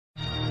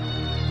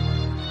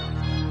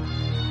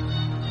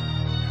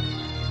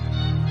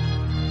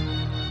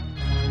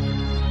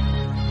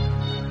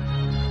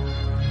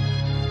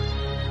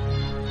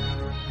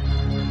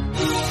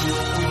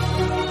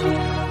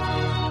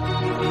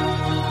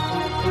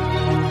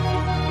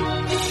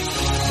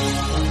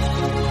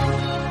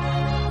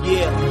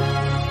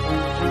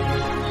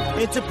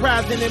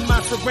Enterprising in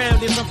my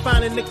surroundings, I'm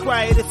finding the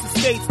quietest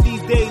escapes these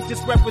days.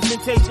 Just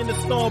representation of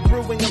storm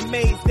brewing,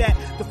 amazed that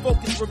the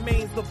focus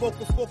remains the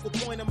focal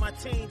point of my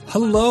change.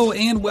 Hello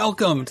and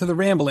welcome to the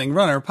Rambling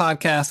Runner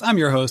Podcast. I'm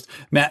your host,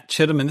 Matt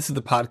Chittum, and this is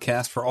the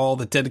podcast for all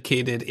the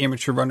dedicated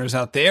amateur runners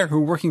out there who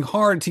are working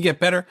hard to get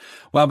better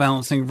while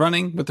balancing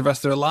running with the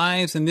rest of their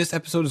lives. And this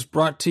episode is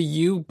brought to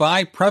you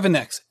by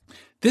Previnex.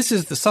 This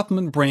is the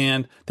supplement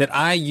brand that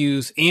I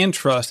use and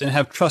trust and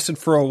have trusted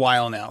for a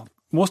while now.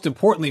 Most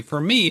importantly for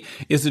me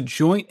is the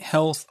Joint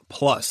Health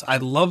Plus. I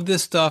love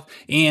this stuff,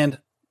 and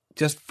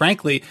just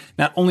frankly,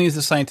 not only is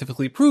it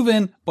scientifically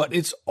proven, but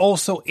it's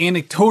also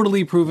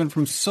anecdotally proven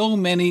from so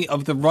many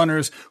of the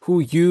runners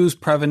who use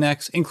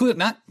Previnex,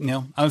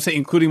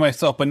 including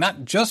myself, but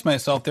not just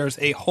myself. There's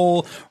a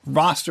whole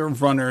roster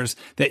of runners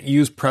that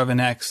use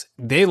Previnex.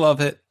 They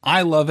love it.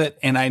 I love it.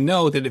 And I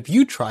know that if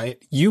you try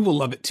it, you will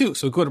love it too.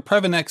 So go to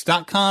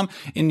Previnex.com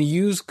and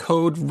use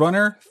code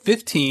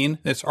RUNNER15,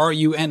 that's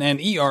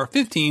RUNNER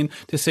 15,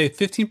 to save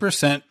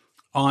 15%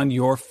 on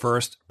your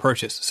first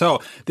purchase.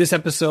 So this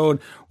episode,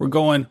 we're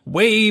going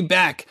way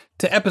back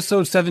to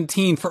episode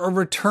 17 for a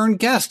return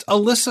guest,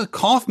 Alissa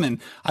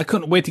Coffman. I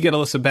couldn't wait to get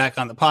Alissa back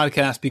on the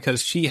podcast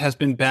because she has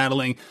been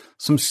battling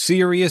some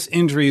serious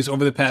injuries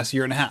over the past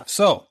year and a half.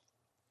 So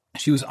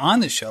she was on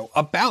the show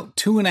about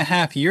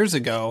 2.5 years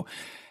ago,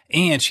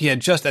 and she had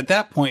just at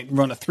that point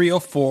run a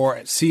 3:04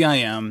 at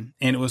CIM,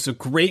 and it was a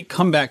great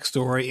comeback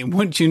story. And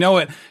wouldn't you know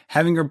it,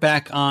 having her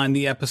back on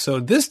the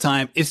episode this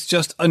time, it's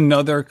just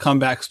another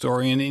comeback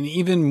story and an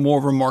even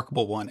more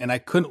remarkable one. And I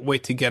couldn't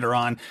wait to get her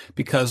on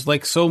because,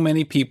 like so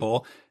many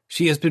people,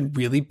 she has been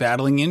really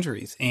battling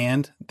injuries.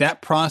 And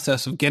that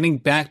process of getting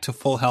back to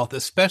full health,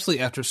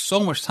 especially after so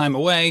much time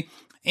away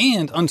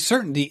and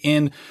uncertainty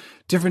in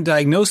different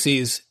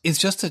diagnoses, is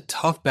just a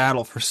tough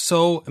battle for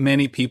so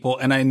many people.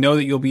 And I know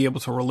that you'll be able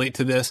to relate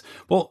to this.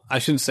 Well, I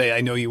shouldn't say I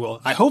know you will.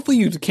 Hopefully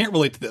you can't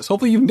relate to this.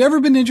 Hopefully you've never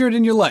been injured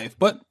in your life,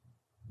 but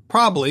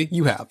probably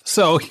you have.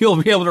 So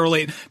you'll be able to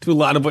relate to a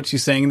lot of what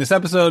she's saying in this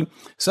episode.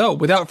 So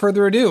without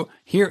further ado,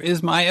 here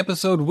is my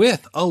episode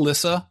with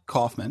Alissa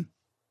Coffman.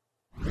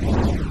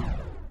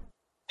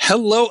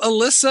 Hello,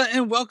 Alissa,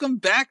 and welcome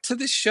back to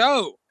the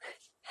show.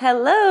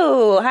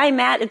 Hello. Hi,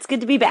 Matt. It's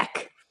good to be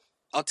back.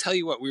 I'll tell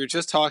you what, we were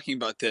just talking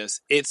about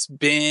this. It's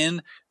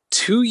been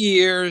 2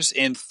 years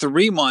and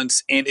 3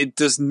 months, and it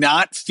does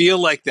not feel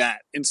like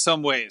that in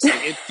some ways.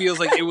 Like, it feels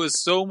like it was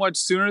so much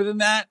sooner than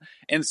that.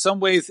 In some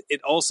ways,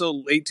 it also,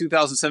 late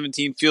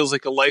 2017, feels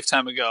like a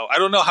lifetime ago. I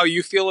don't know how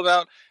you feel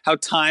about how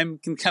time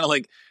can kind of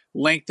like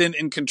lengthen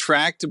and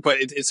contract, but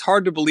it's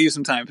hard to believe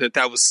sometimes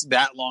that was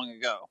that long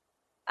ago.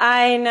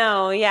 I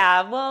know,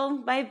 yeah. Well,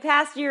 my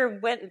past year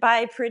went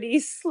by pretty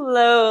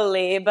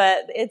slowly,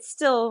 but it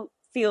still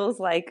feels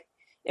like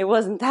it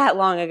wasn't that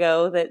long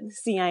ago that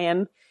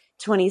CIM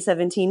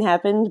 2017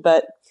 happened,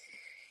 but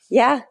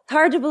yeah,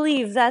 hard to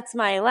believe that's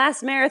my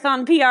last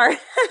marathon PR.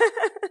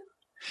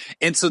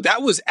 And so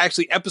that was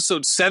actually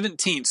episode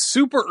 17,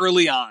 super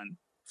early on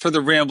for the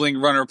Rambling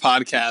Runner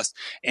podcast.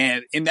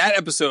 And in that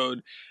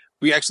episode,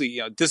 we actually,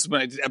 this is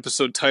when I did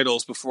episode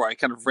titles before I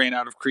kind of ran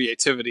out of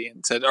creativity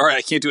and said, all right,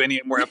 I can't do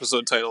any more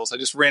episode titles. I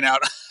just ran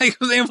out. I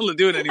wasn't able to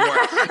do it anymore.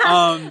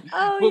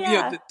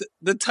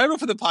 The title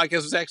for the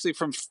podcast was actually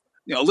from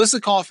Alissa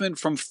Coffman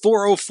from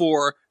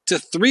 4:04 to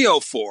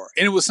 3:04.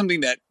 And it was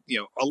something that,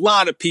 a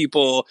lot of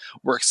people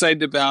were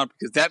excited about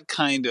because that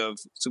kind of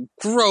some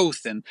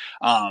growth and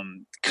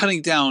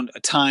cutting down a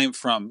time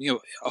from,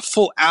 a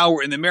full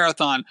hour in the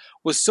marathon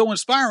was so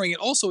inspiring.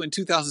 And also in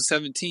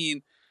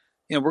 2017,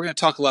 we're going to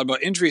talk a lot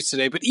about injuries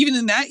today, but even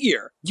in that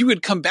year, you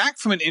had come back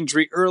from an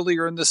injury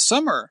earlier in the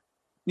summer,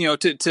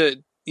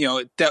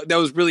 that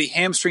was really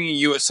hamstringing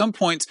you at some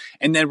points,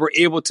 and then were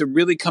able to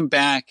really come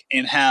back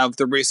and have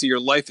the race of your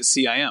life at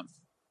CIM.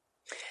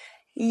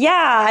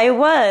 Yeah, I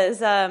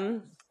was.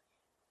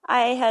 I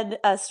had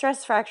a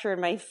stress fracture in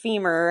my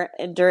femur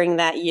during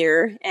that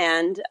year,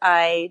 and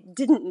I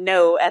didn't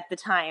know at the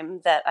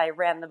time that I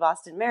ran the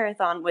Boston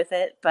Marathon with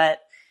it,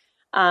 but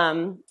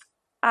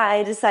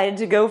I decided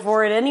to go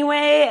for it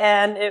anyway,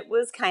 and it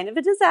was kind of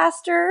a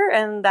disaster,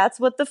 and that's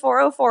what the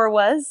 4:04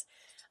 was.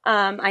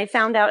 I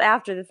found out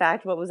after the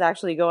fact what was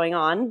actually going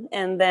on,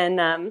 and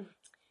then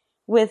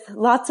with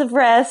lots of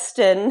rest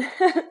and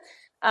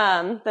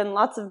then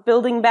lots of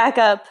building back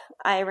up,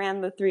 I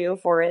ran the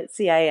 3:04 at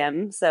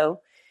CIM, so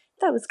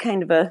that was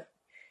kind of a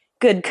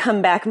good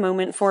comeback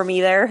moment for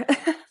me there.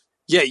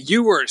 Yeah,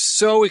 you were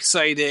so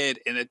excited,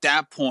 and at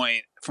that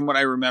point, from what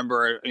I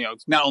remember,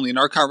 not only in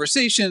our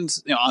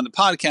conversations, on the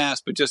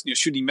podcast, but just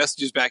shooting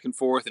messages back and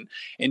forth,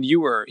 and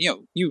you were,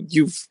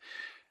 you've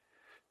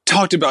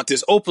talked about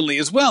this openly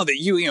as well, that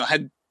you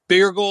had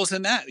bigger goals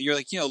than that. You're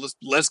like,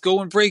 let's go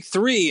and break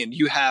 3, and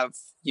you have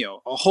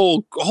a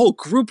whole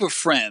group of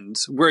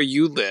friends where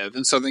you live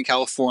in Southern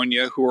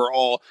California who are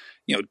all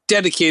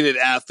dedicated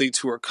athletes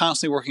who are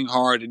constantly working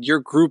hard, and your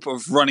group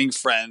of running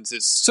friends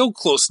is so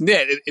close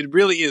knit. It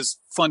really is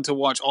fun to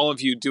watch all of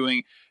you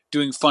doing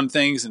fun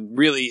things and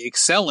really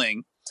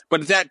excelling.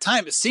 But at that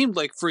time, it seemed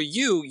like for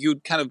you,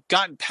 you'd kind of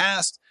gotten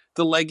past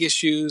the leg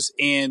issues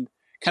and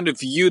kind of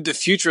viewed the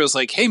future as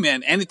like, hey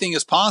man, anything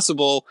is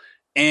possible.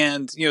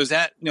 And, is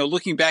that,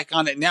 looking back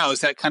on it now,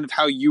 is that kind of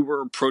how you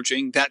were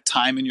approaching that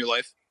time in your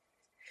life?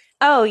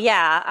 Oh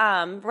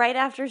yeah. Right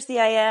after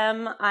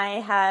CIM,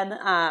 I had,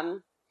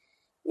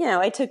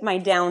 I took my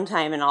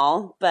downtime and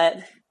all, but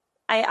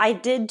I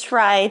did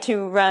try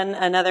to run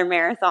another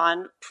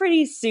marathon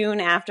pretty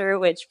soon after,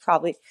 which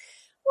probably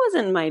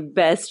wasn't my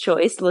best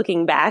choice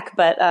looking back.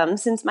 But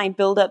since my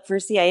buildup for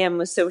CIM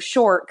was so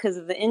short because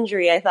of the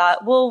injury, I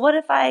thought, well, what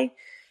if I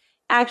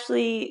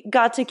actually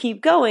got to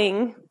keep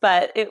going?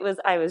 But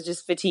I was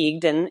just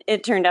fatigued, and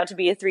it turned out to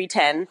be a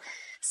 3:10.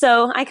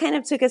 So I kind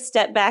of took a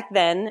step back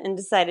then and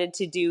decided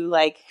to do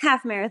like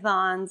half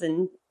marathons.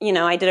 And,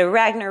 I did a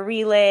Ragnar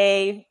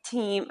relay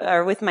team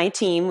or with my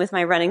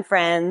running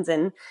friends,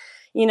 and,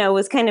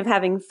 was kind of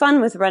having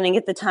fun with running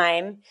at the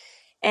time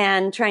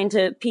and trying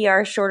to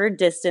PR shorter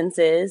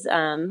distances.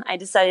 I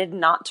decided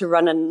not to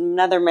run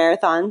another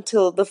marathon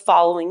till the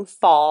following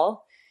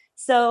fall.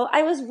 So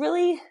I was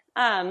really,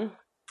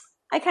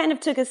 I kind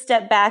of took a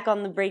step back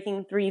on the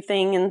breaking 3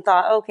 thing and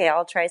thought, okay,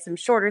 I'll try some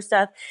shorter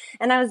stuff.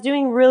 And I was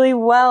doing really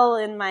well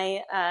in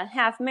my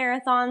half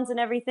marathons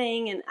and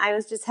everything, and I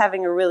was just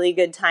having a really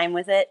good time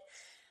with it.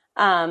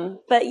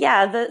 But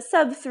yeah, the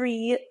sub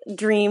 3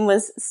 dream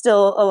was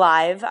still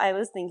alive. I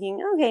was thinking,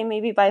 okay,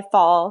 maybe by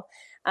fall.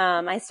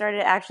 I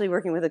started actually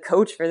working with a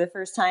coach for the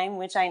first time,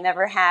 which I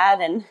never had.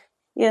 And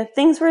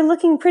things were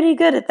looking pretty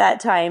good at that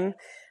time.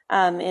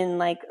 In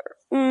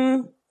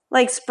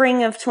like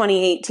spring of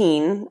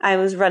 2018, I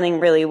was running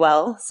really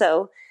well.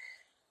 So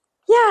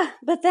yeah,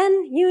 but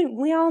then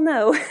we all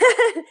know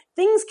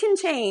things can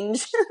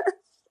change.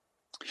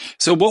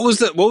 So what was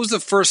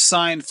the first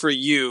sign for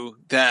you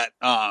that,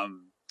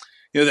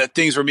 that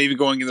things were maybe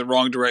going in the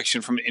wrong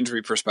direction from an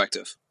injury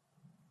perspective?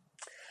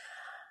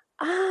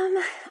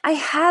 I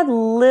had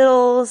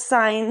little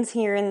signs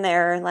here and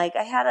there. Like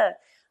I had a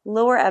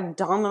lower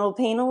abdominal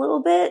pain a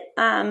little bit.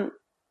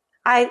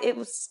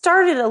 It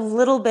started a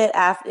little bit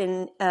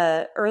in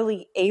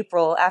early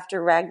April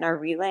after Ragnar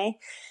Relay.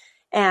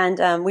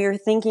 And we were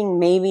thinking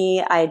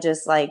maybe I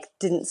just like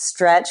didn't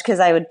stretch, because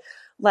I would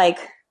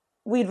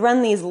we'd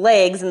run these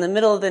legs in the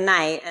middle of the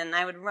night, and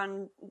I would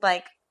run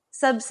like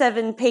sub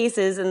 7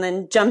 paces and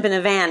then jump in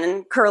a van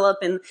and curl up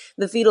in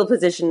the fetal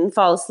position and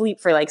fall asleep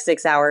for like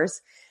 6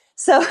 hours.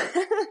 So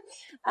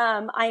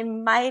I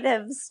might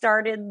have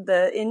started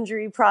the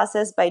injury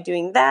process by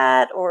doing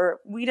that, or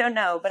we don't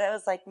know. But I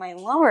was like, my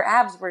lower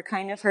abs were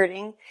kind of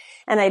hurting,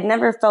 and I'd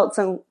never felt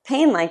some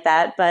pain like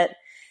that. But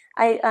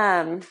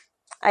I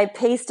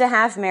paced a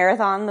half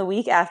marathon the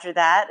week after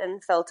that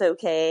and felt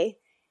okay.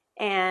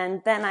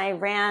 And then I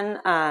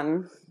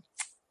ran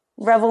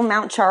Revel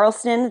Mount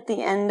Charleston at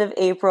the end of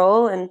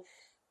April and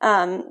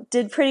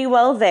did pretty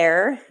well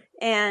there.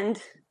 And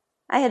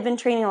I had been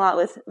training a lot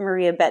with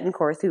Maria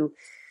Betancourt, who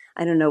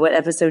I don't know what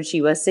episode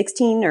she was,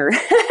 16 or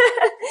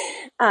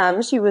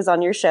she was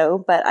on your show,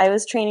 but I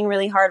was training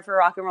really hard for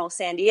Rock and Roll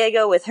San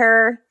Diego with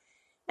her.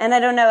 And I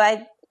don't know,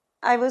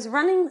 I was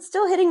running,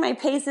 still hitting my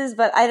paces,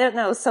 but I don't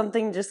know,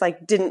 something just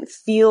like didn't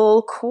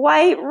feel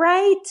quite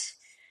right.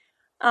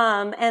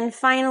 And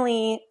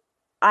finally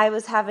I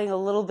was having a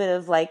little bit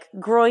of like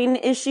groin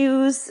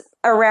issues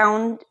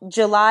around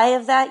July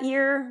of that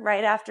year,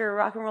 right after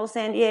Rock and Roll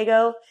San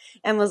Diego,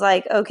 and was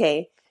like,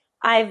 okay,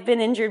 I've been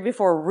injured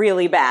before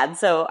really bad,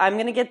 so I'm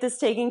going to get this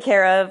taken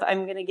care of.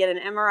 I'm going to get an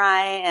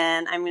MRI,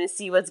 and I'm going to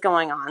see what's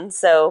going on.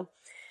 So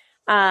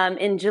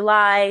in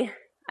July,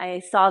 I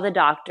saw the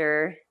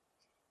doctor,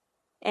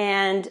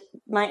 and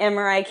my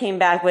MRI came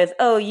back with,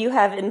 oh, you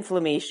have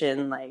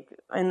inflammation.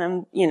 And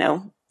I'm,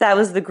 that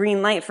was the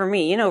green light for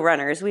me.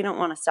 Runners, we don't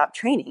want to stop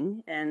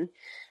training. And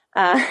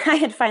I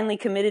had finally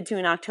committed to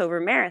an October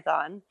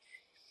marathon.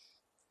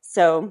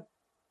 So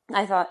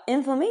I thought,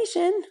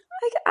 inflammation?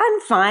 I'm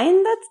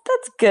fine.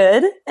 That's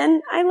good.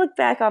 And I look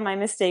back on my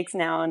mistakes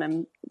now, and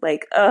I'm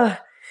like, ugh.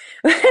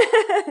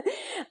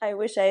 I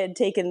wish I had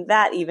taken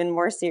that even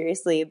more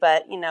seriously.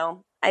 But,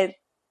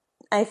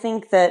 I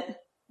think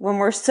that when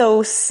we're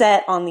so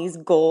set on these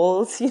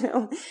goals,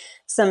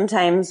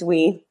 sometimes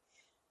we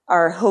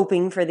are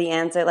hoping for the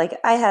answer. Like,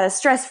 I had a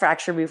stress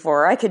fracture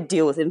before, I could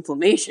deal with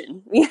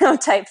inflammation,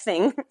 type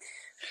thing.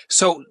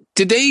 So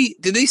did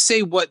they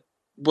say what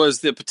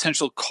was the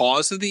potential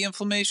cause of the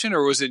inflammation,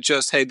 or was it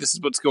just, hey, this is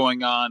what's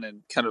going on,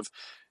 and kind of,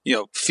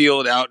 feel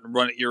it out and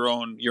run at your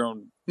own,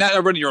 not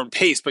run at your own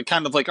pace, but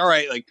kind of like, all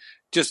right, like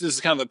just this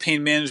is kind of a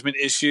pain management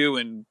issue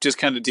and just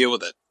kind of deal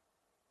with it?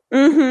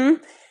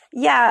 Mm-hmm.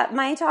 Yeah,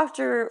 my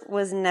doctor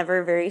was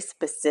never very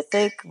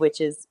specific,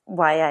 which is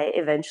why I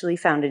eventually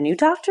found a new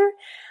doctor.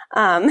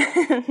 And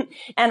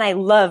I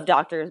love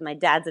doctors. My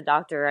dad's a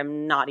doctor.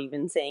 I'm not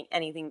even saying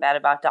anything bad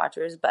about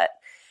doctors, but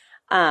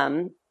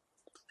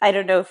I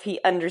don't know if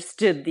he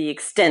understood the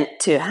extent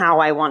to how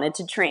I wanted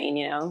to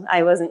train.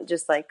 I wasn't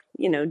just like,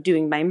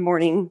 doing my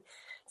morning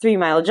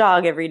 3-mile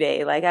jog every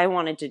day. Like, I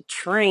wanted to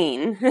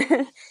train.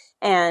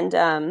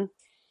 And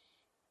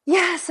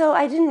yeah, so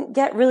I didn't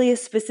get really a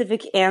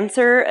specific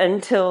answer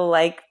until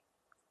like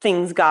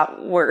things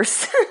got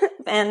worse.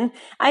 And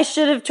I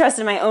should have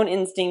trusted my own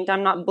instinct.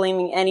 I'm not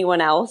blaming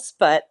anyone else,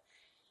 but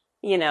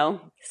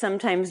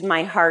sometimes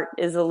my heart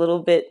is a little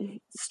bit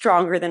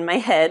stronger than my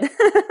head.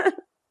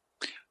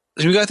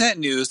 We got that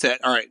news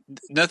that, all right,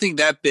 nothing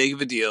that big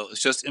of a deal.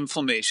 It's just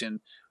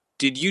inflammation.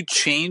 Did you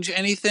change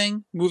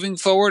anything moving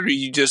forward, or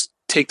you just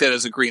take that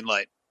as a green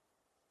light?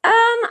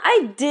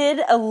 I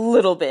did a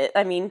little bit.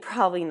 I mean,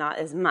 probably not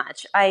as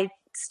much. I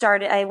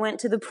went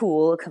to the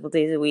pool a couple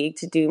days a week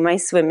to do my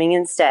swimming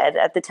instead.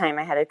 At the time,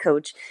 I had a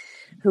coach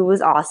who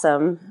was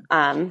awesome.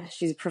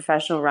 She's a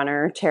professional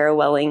runner, Tara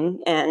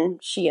Welling, and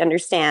she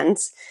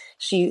understands.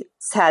 She's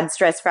had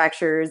stress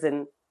fractures,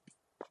 and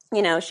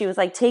she was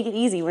like, take it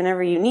easy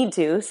whenever you need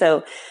to.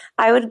 So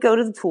I would go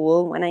to the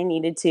pool when I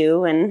needed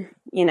to, and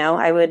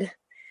I would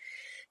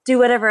do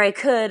whatever I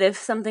could if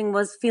something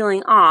was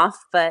feeling off,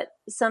 but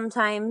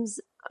sometimes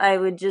I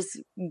would just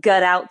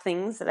gut out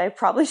things that I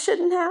probably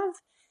shouldn't have.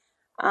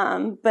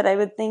 But I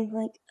would think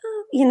like,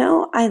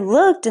 I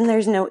looked and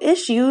there's no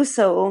issue,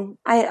 so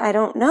I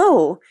don't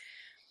know.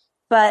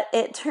 But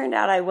it turned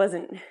out I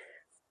wasn't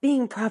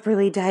being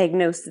properly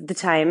diagnosed at the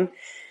time.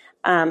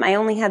 I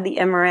only had the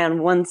MRI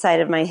on one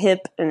side of my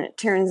hip, and it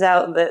turns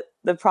out that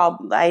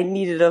I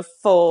needed a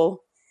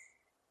full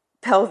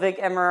pelvic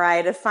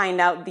MRI to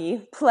find out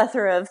the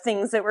plethora of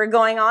things that were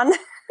going on.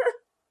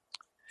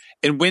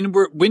 And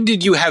when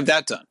did you have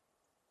that done?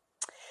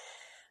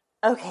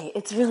 Okay,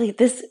 it's really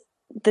this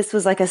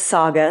was like a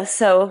saga.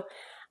 So,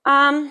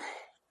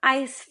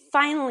 I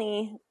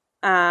finally,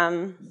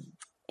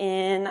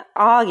 in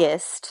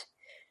August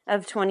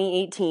of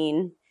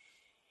 2018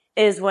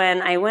 is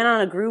when I went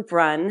on a group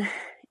run,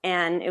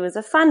 and it was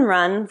a fun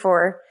run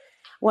for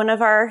one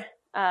of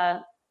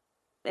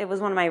it was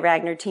one of my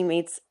Ragnar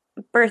teammates'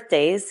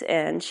 birthdays,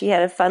 and she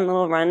had a fun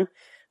little run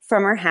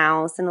from her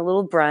house and a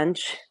little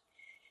brunch.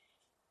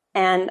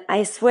 And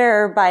I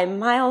swear by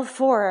mile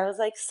 4, I was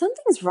like,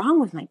 something's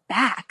wrong with my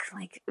back.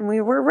 Like,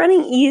 we were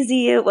running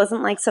easy. It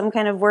wasn't like some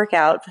kind of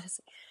workout, but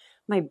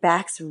my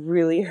back's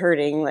really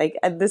hurting. Like,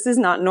 this is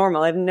not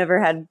normal. I've never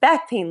had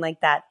back pain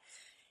like that.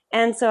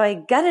 And so I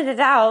gutted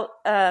it out,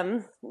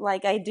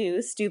 like I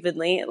did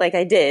stupidly,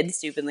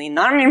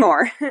 not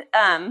anymore.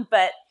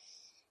 But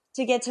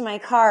to get to my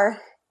car,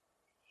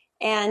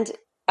 and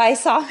I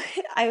saw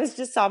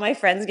my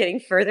friends getting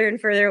further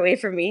and further away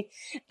from me.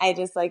 I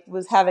just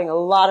was having a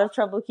lot of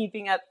trouble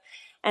keeping up.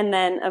 And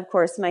then, of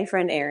course, my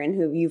friend Erin,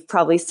 who you've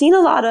probably seen a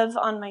lot of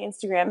on my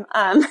Instagram,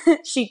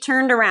 she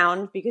turned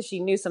around because she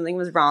knew something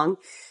was wrong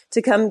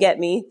to come get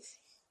me.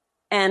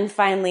 And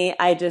finally,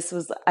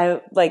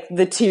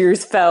 the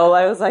tears fell.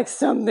 I was like,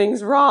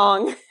 something's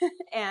wrong.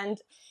 And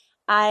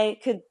I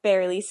could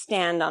barely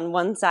stand on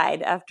one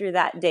side after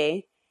that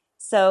day.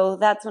 So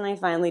that's when I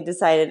finally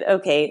decided,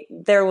 okay,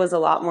 there was a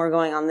lot more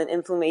going on than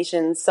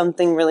inflammation.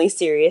 Something really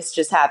serious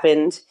just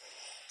happened.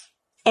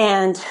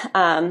 And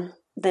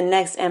the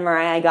next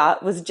MRI I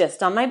got was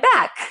just on my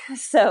back.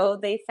 So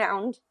they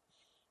found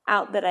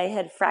out that I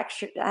had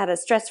a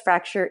stress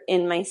fracture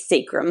in my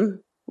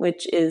sacrum,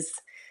 which is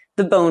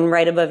the bone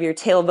right above your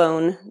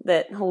tailbone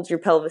that holds your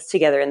pelvis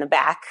together in the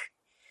back.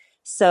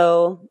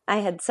 So I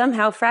had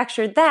somehow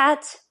fractured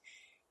that.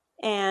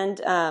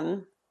 And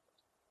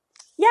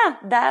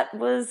that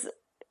was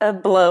a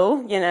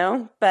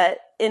blow, but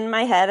in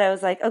my head I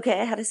was like,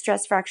 okay, I had a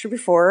stress fracture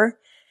before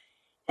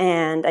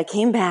and I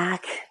came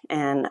back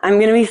and I'm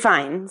going to be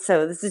fine.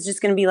 So this is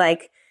just going to be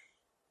like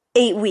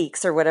 8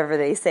 weeks or whatever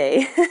they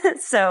say.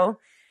 So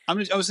I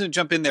was going to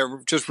jump in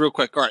there just real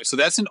quick. All right. So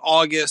that's in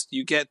August.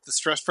 You get the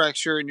stress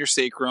fracture in your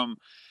sacrum.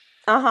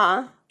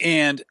 Uh-huh.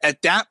 And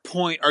at that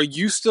point, are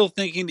you still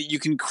thinking that you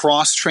can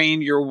cross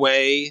train your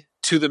way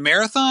to the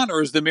marathon,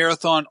 or is the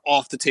marathon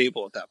off the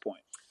table at that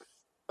point?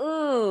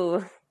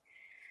 Ooh,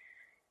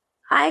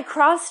 I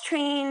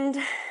cross-trained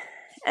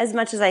as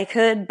much as I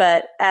could,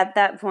 but at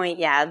that point,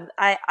 yeah,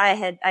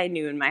 I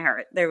knew in my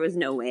heart there was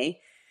no way.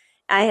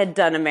 I had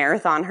done a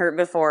marathon hurt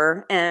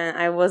before, and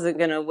I wasn't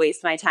going to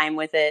waste my time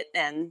with it.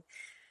 And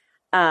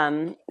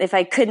if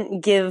I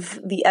couldn't give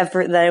the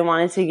effort that I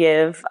wanted to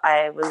give,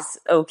 I was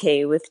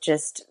okay with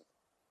just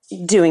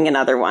doing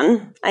another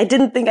one. I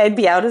didn't think I'd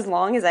be out as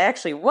long as I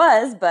actually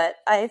was, but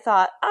I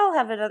thought I'll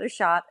have another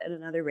shot at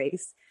another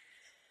race.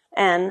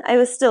 And I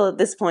was still at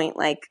this point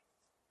like,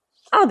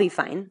 I'll be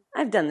fine.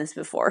 I've done this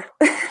before.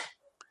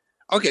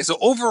 Okay, so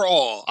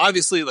overall,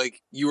 obviously,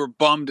 you were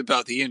bummed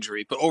about the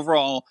injury, but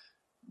overall,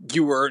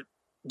 you were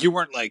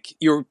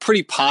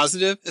pretty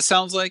positive, it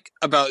sounds like,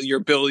 about your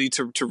ability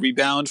to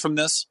rebound from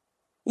this.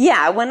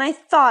 Yeah, when I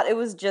thought it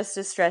was just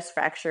a stress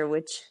fracture,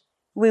 which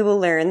we will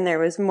learn there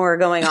was more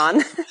going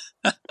on.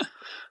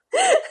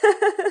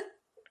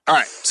 All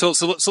right, so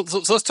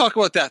let's talk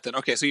about that then.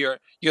 Okay, so you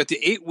got the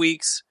 8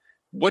 weeks.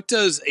 What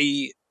does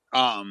a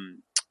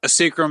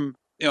sacrum,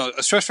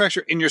 a stress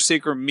fracture in your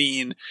sacrum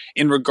mean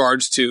in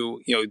regards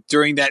to,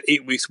 during that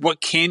 8 weeks?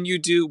 What can you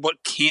do?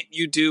 What can't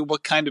you do?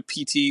 What kind of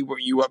PT were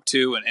you up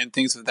to, and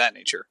things of that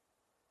nature?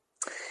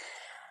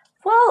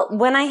 Well,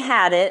 when I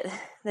had it,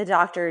 the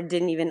doctor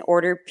didn't even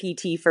order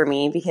PT for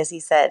me because he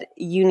said,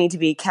 you need to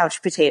be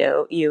couch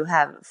potato. You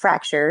have a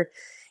fracture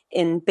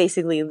in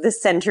basically the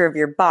center of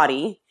your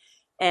body.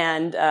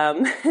 And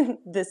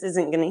this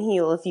isn't going to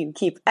heal if you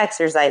keep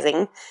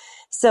exercising.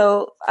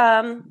 So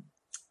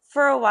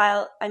for a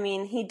while, I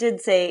mean, he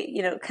did say,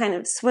 kind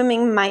of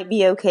swimming might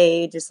be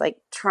okay. Just like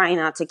try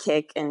not to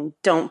kick and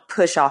don't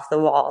push off the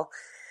wall.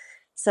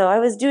 So I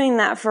was doing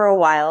that for a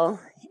while,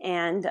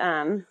 and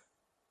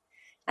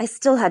I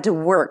still had to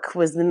work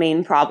was the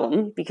main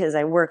problem because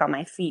I work on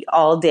my feet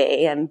all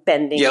day and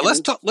bending. Yeah,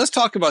 let's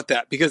talk about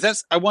that because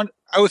I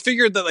was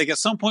figured that like at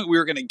some point we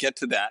were going to get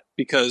to that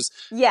because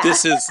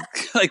this is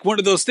like one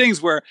of those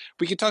things where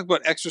we can talk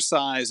about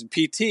exercise and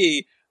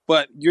PT,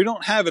 but you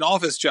don't have an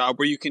office job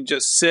where you can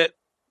just sit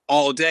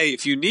all day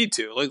if you need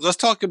to. Like, let's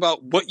talk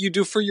about what you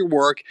do for your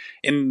work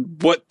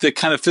and what the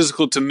kind of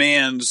physical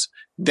demands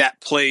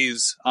that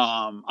plays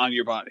on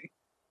your body.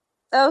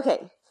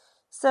 Okay.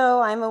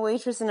 So I'm a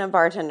waitress and a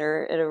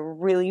bartender at a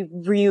really,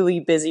 really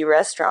busy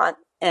restaurant.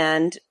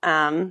 And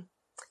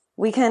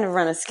we kind of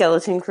run a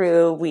skeleton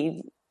crew.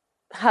 We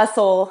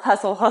hustle.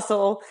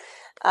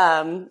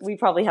 We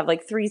probably have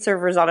like 3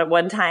 servers on at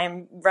one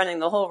time running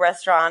the whole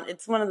restaurant.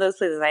 It's one of those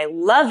places. I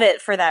love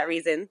it for that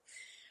reason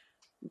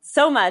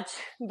so much.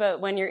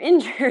 But when you're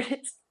injured,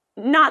 it's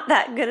not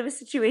that good of a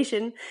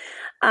situation.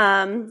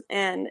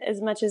 And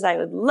as much as I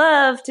would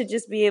love to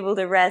just be able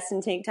to rest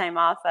and take time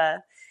off,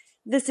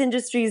 this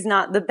industry is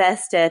not the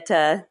best at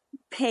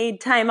paid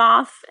time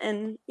off.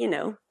 And,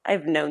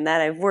 I've known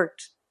that. I've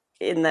worked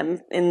in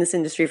this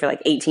industry for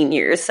like 18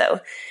 years. So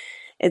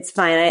it's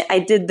fine. I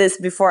did this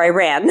before I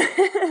ran.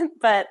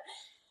 But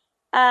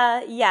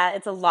yeah,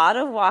 it's a lot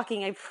of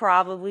walking. I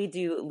probably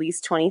do at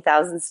least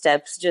 20,000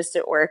 steps just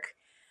at work.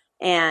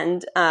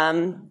 And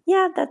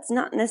yeah, that's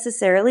not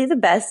necessarily the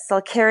best.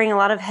 So carrying a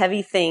lot of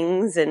heavy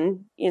things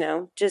and,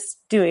 just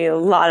doing a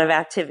lot of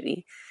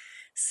activity.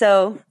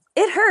 So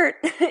it hurt.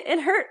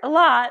 It hurt a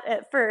lot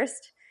at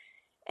first.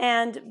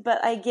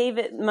 But I gave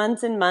it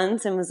months and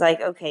months and was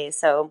like, okay,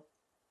 so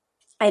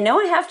I know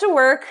I have to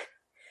work.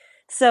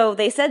 So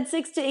they said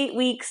 6 to 8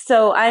 weeks.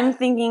 So I'm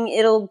thinking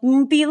it'll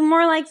be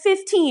more like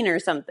 15 or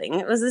something.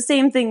 It was the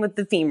same thing with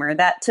the femur.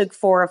 That took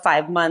 4 or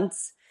 5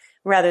 months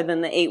rather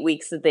than the 8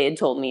 weeks that they had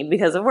told me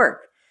because of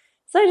work.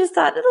 So I just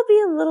thought it'll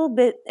be a little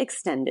bit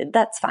extended.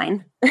 That's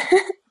fine.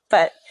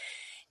 But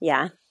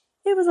yeah,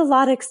 it was a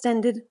lot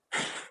extended.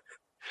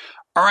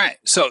 All right.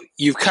 So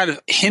you've kind of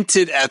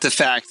hinted at the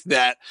fact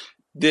that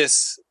the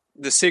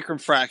sacrum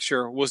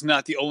fracture was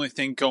not the only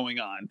thing going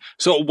on.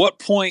 So at what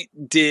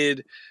point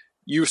did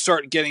you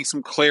start getting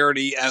some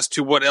clarity as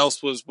to what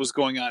else was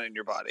going on in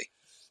your body?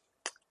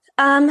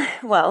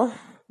 Well,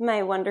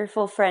 my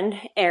wonderful friend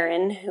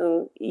Erin,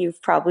 who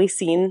you've probably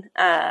seen,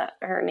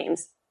 her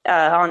name's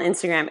on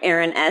Instagram,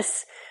 Erin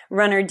S.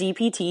 Runner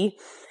DPT.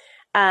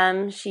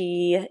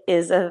 She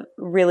is a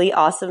really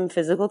awesome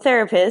physical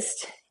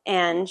therapist,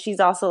 and she's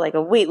also like a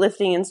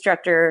weightlifting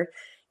instructor,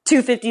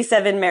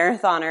 257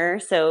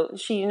 marathoner, so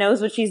she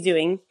knows what she's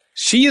doing.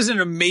 She is an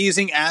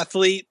amazing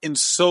athlete in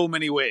so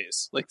many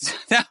ways. Like,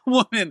 that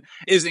woman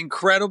is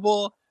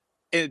incredible.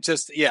 It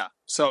just, yeah.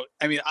 So,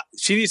 I mean,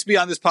 she needs to be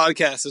on this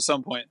podcast at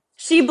some point.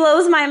 She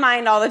blows my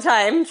mind all the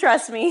time.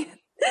 Trust me.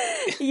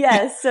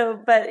 Yes.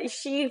 But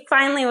she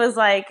finally was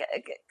like,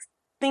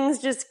 things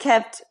just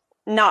kept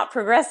not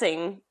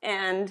progressing.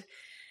 And,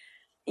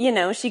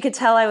 she could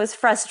tell I was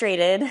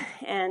frustrated,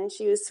 and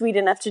she was sweet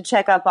enough to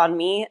check up on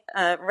me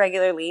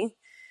regularly.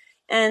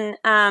 And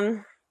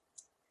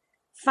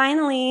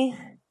finally,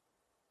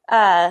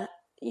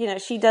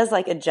 she does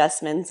like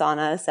adjustments on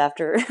us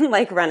after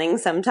like running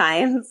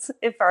sometimes.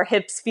 If our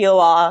hips feel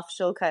off,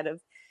 she'll kind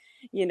of,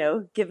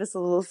 give us a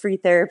little free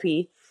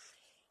therapy.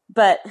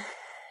 But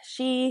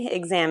she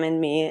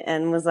examined me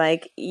and was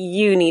like,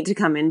 you need to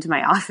come into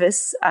my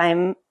office.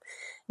 I'm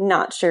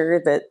not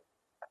sure that,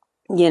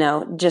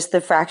 just the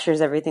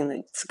fractures, everything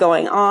that's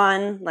going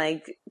on.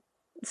 Like,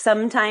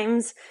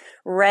 sometimes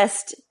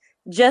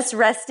just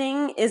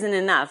resting isn't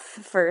enough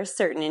for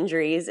certain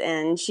injuries.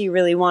 And she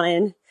really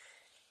wanted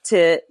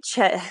to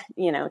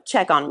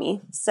check on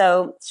me.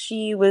 So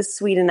she was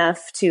sweet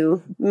enough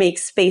to make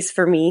space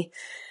for me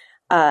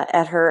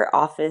at her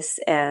office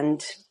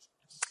and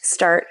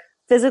start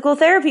physical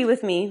therapy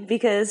with me,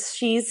 because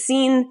she's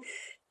seen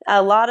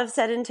a lot of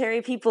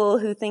sedentary people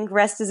who think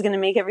rest is going to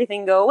make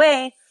everything go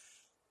away.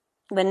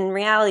 When in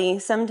reality,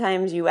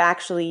 sometimes you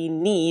actually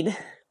need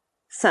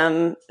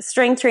some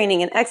strength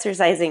training and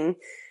exercising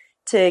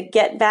to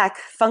get back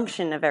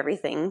function of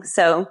everything.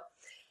 So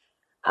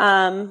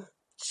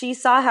she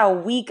saw how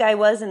weak I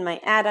was in my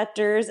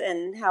adductors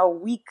and how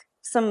weak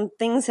some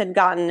things had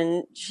gotten,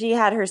 and she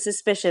had her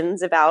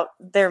suspicions about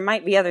there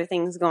might be other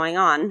things going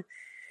on.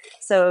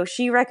 So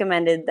she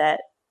recommended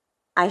that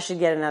I should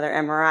get another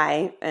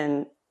MRI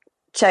and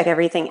check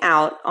everything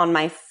out on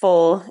my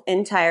full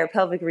entire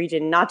pelvic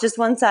region, not just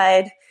one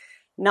side,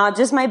 not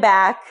just my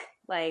back.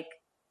 Like,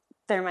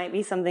 there might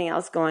be something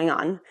else going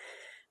on.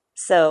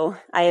 So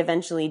I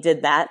eventually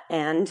did that,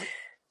 and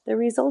the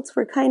results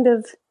were kind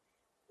of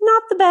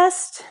not the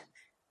best,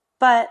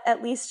 but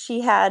at least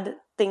she had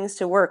things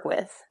to work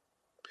with.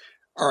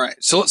 All right.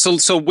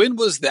 So when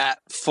was that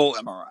full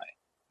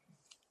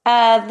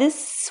MRI?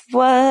 This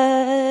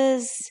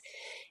was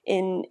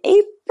in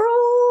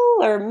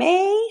April or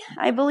May,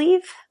 I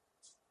believe,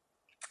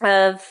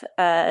 of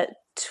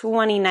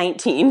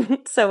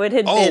 2019. So it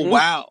had been. Oh,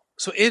 wow.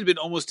 So it had been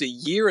almost a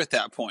year at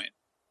that point.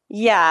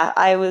 Yeah,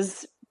 I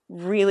was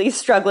really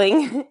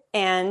struggling.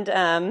 And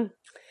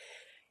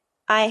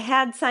I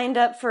had signed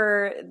up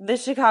for the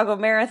Chicago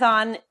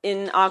Marathon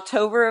in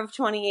October of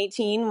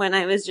 2018 when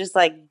I was just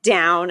like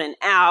down and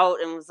out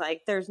and was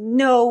like, there's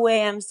no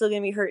way I'm still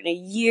going to be hurt in a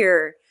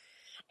year.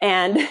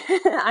 And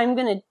I'm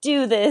going to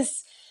do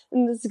this.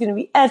 And this is going to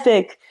be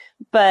epic.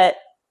 But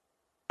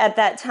at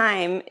that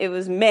time, it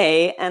was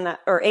May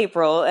or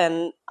April.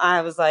 And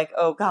I was like,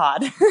 oh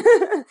God,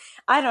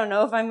 I don't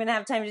know if I'm going to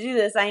have time to do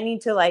this. I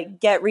need to like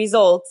get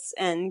results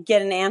and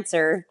get an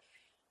answer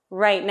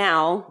right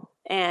now.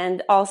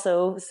 And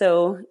also,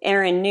 so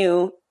Aaron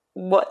knew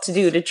what to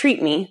do to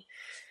treat me.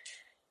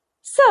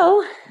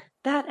 So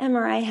that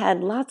MRI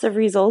had lots of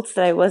results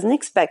that I wasn't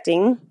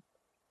expecting.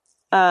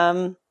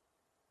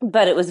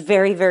 But it was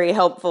very, very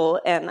helpful.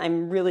 And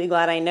I'm really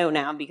glad I know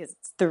now because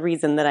it's the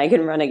reason that I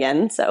can run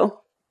again.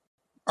 So.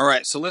 All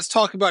right. So let's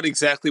talk about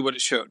exactly what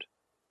it showed.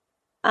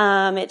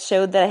 It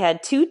showed that I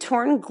had 2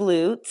 torn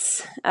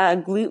glutes,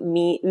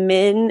 glute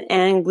mid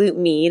and glute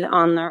med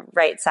on the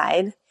right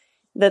side.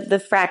 That the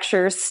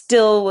fracture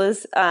still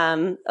was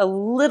a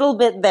little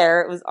bit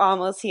there. It was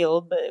almost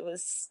healed, but it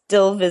was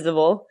still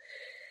visible.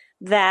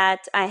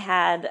 That I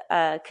had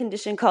a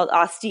condition called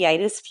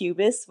osteitis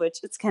pubis, which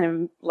it's kind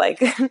of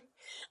like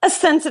a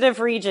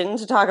sensitive region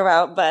to talk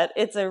about, but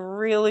it's a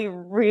really,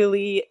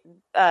 really,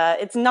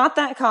 it's not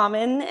that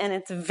common and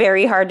it's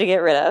very hard to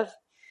get rid of.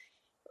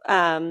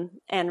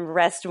 And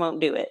rest won't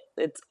do it.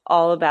 It's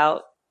all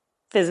about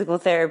physical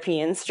therapy,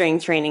 and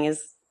strength training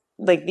is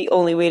like the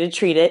only way to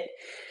treat it.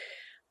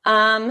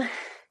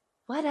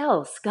 What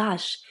else?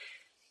 Gosh,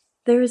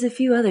 there was a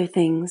few other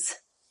things.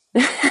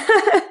 But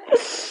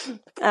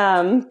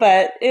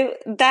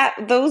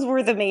those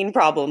were the main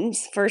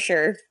problems for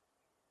sure.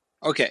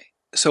 Okay.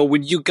 So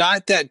when you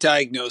got that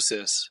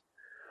diagnosis,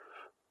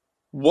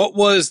 what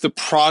was the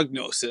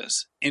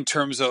prognosis in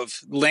terms of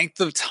length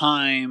of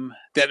time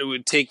that it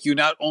would take you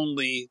not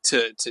only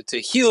to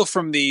heal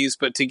from these,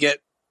 but to get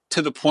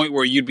to the point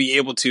where you'd be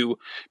able to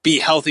be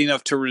healthy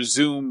enough to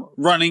resume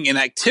running and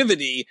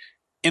activity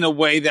in a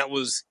way that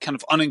was kind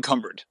of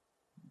unencumbered?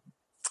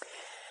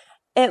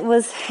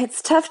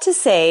 It's tough to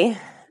say.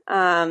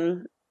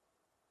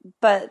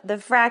 But the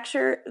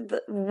fracture,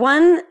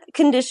 one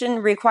condition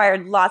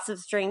required lots of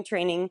strength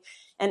training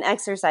and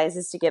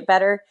exercises to get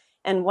better.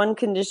 And one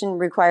condition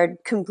required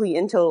complete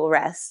and total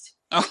rest.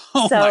 Oh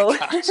my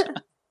gosh.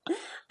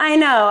 I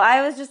know.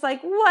 I was just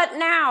like, what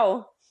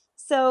now?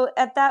 So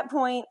at that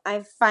point,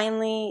 I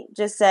finally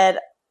just said,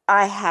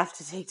 I have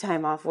to take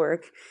time off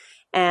work.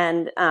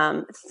 And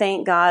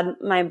thank God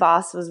my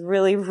boss was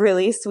really,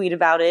 really sweet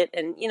about it.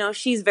 And,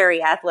 she's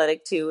very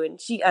athletic too.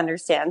 And she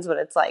understands what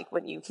it's like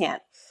when you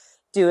can't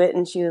do it.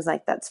 And she was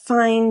like, that's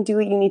fine. Do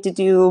what you need to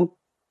do.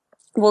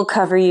 We'll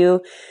cover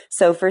you.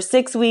 So for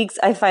 6 weeks,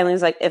 I finally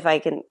was like, if I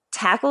can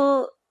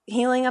tackle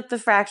healing up the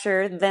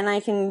fracture, then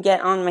I can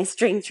get on my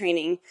strength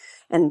training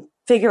and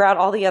figure out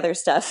all the other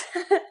stuff.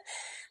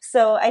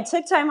 So I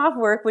took time off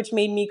work, which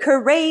made me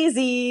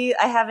crazy.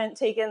 I haven't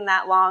taken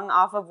that long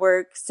off of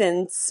work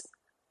since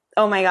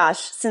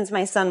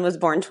my son was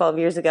born 12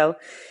 years ago.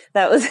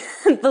 That was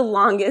the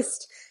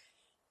longest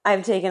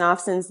I've taken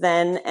off since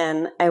then.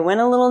 And I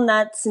went a little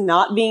nuts,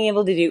 not being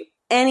able to do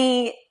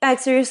any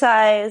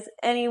exercise,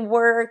 any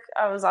work.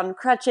 I was on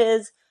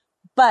crutches,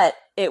 but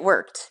it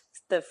worked.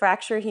 The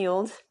fracture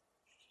healed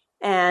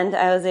and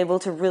I was able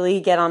to really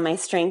get on my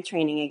strength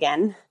training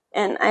again.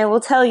 And I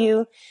will tell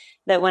you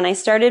that when I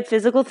started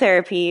physical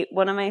therapy,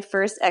 one of my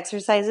first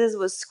exercises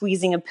was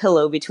squeezing a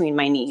pillow between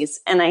my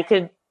knees, and I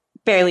could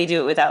barely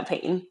do it without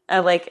pain.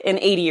 Like an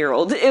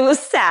 80-year-old. It was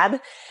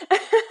sad.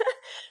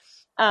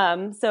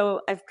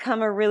 So I've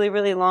come a really,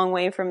 really long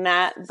way from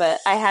that, but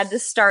I had to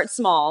start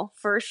small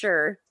for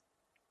sure.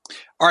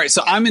 All right.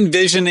 So I'm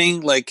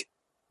envisioning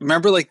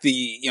remember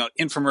the,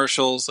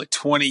 infomercials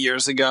 20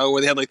 years ago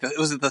where they had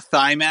was it the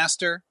Thigh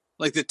Master?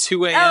 Like the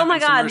 2 a.m.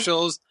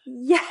 infomercials? God.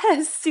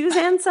 Yes.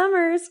 Suzanne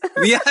Summers.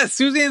 Yes.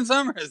 Suzanne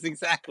Summers.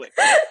 Exactly.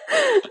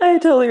 I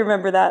totally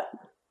remember that.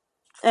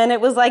 And it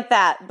was like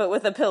that, but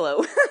with a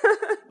pillow.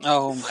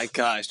 Oh my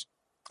gosh.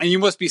 And you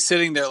must be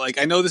sitting there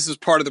I know this is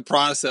part of the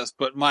process,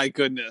 but my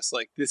goodness,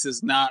 this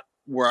is not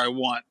where I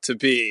want to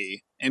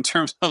be in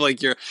terms of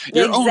your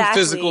own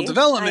physical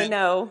development. I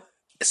know.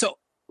 So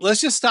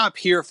let's just stop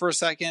here for a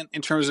second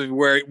in terms of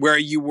where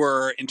you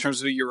were in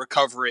terms of your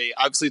recovery.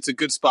 Obviously, it's a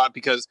good spot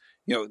because,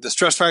 the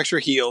stress fracture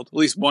healed, at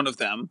least one of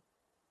them.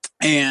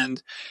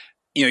 And,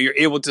 you're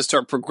able to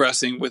start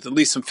progressing with at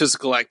least some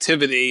physical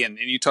activity. And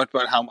you talked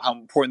about how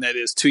important that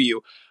is to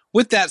you.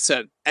 With that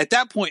said, at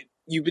that point,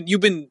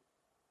 you've been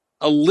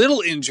a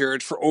little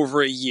injured for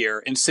over a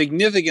year and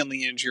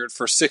significantly injured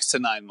for 6 to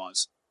 9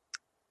 months.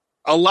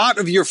 a lot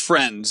of your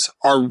friends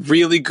are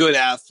really good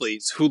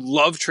athletes who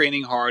love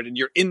training hard, and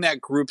you're in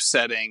that group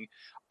setting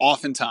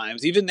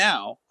oftentimes, even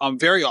now,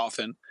 very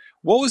often.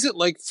 What was it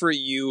like for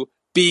you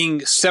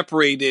being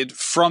separated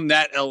from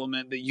that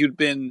element that you'd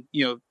been,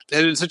 had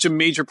been such a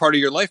major part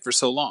of your life for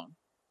so long?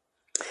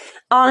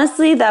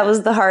 Honestly, that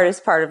was the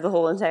hardest part of the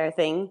whole entire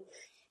thing.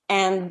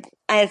 And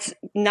it's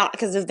not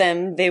because of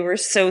them. They were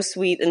so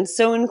sweet and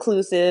so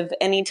inclusive.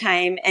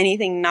 Anytime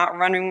anything not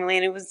running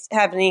related was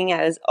happening,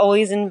 I was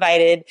always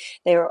invited.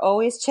 They were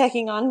always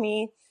checking on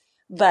me.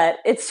 But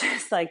it's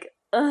just like,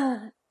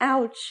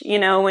 ouch,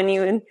 when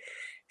you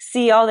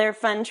see all their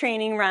fun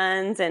training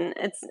runs, and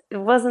it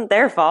wasn't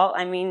their fault.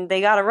 I mean, they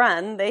got to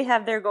run. They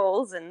have their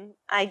goals, and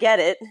I get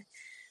it.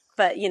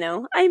 But,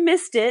 I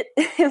missed it.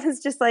 It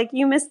was just like,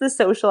 you miss the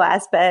social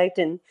aspect,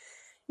 and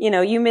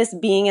you miss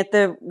being at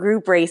the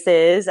group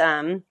races.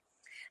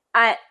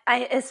 I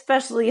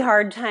especially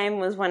hard time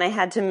was when I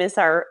had to miss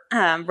our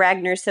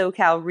Ragnar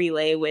SoCal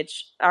relay,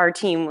 which our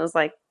team was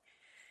like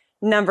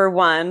number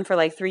one for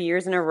like 3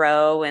 years in a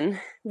row, and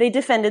they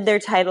defended their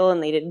title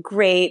and they did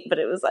great, but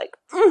it was like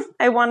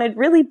I wanted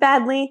really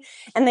badly,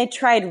 and they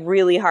tried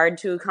really hard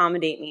to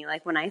accommodate me.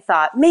 Like when I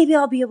thought maybe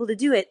I'll be able to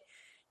do it,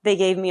 they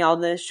gave me all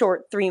the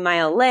short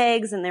 3-mile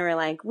legs, and they were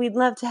like, we'd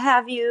love to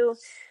have you.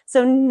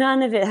 So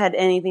none of it had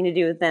anything to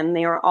do with them.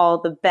 They were all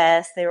the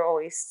best. They were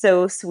always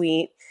so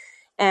sweet.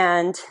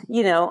 And,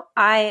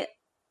 I,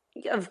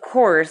 of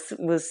course,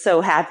 was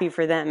so happy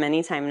for them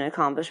anytime an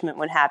accomplishment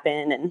would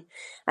happen. And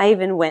I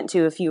even went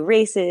to a few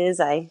races.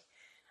 I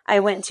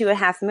went to a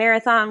half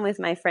marathon with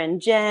my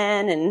friend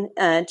Jen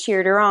and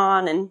cheered her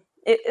on. And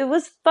it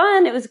was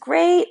fun. It was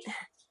great.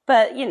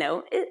 But,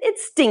 it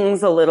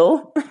stings a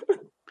little.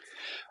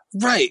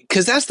 Right,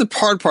 because that's the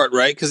hard part,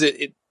 right? Because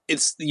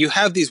it's you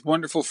have these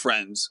wonderful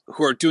friends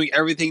who are doing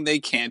everything they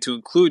can to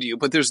include you,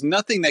 but there's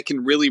nothing that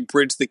can really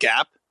bridge the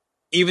gap,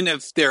 even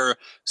if they're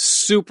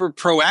super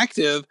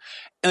proactive.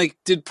 And like,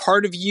 did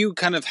part of you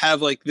kind of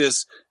have like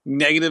this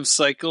negative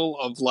cycle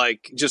of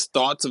like just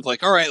thoughts of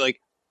like, all right, like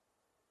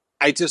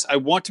I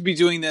want to be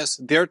doing this.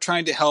 They're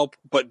trying to help,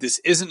 but this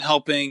isn't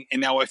helping,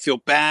 and now I feel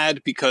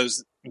bad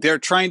because they're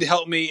trying to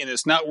help me and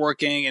it's not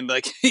working. And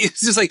like,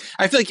 it's just like,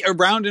 I feel like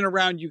around and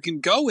around you can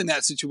go in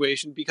that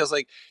situation because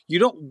like, you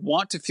don't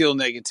want to feel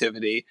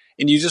negativity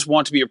and you just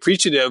want to be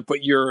appreciative, but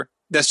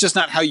that's just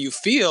not how you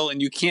feel.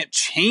 And you can't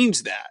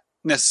change that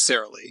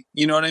necessarily.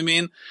 You know what I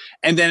mean?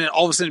 And then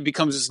all of a sudden it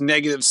becomes this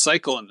negative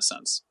cycle in a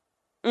sense.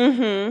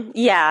 Mm-hmm.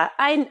 Yeah,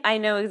 I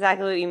know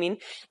exactly what you mean.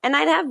 And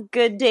I'd have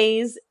good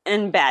days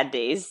and bad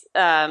days.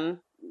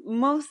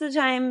 Most of the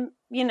time,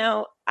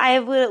 I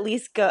would at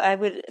least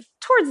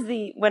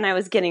when I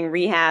was getting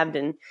rehabbed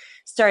and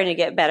starting to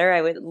get better,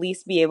 I would at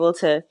least be able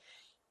to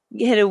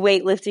hit a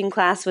weightlifting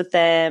class with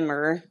them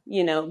or,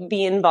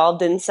 be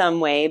involved in some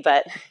way.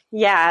 But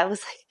yeah, it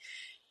was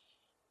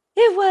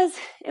like,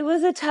 it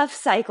was a tough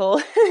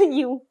cycle.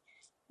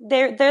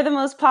 They're the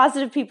most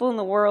positive people in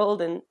the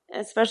world, and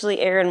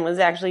especially Erin was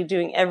actually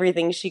doing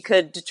everything she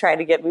could to try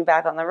to get me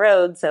back on the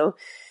road. So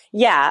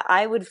yeah,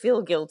 I would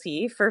feel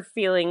guilty for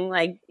feeling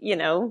like,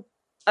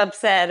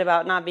 upset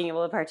about not being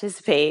able to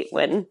participate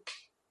when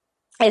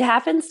it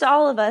happens to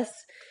all of us.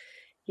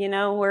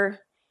 We're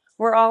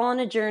all on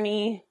a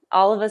journey.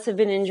 All of us have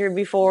been injured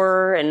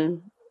before,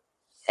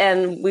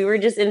 and we were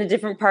just in a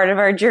different part of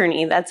our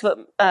journey. That's what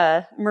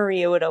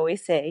Maria would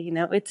always say,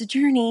 it's a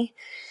journey.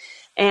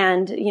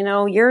 And,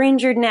 you're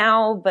injured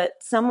now, but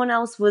someone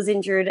else was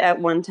injured at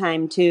one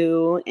time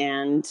too.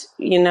 And,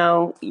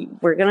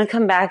 we're going to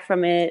come back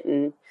from it.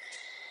 And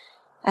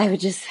I would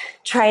just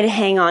try to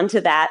hang on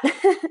to that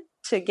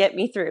to get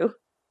me through.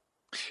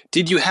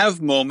 Did you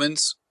have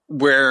moments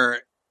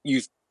where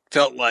you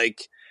felt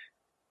like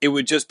it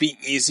would just be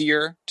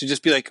easier to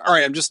just be like, all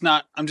right, I'm just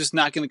not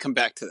going to come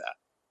back to that,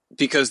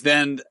 because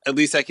then at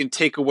least I can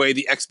take away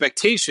the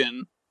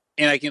expectation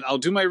and I'll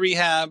do my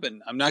rehab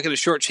and I'm not going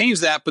to shortchange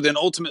that. But then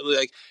ultimately,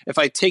 like if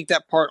I take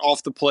that part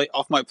off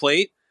my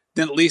plate,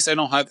 then at least I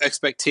don't have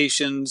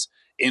expectations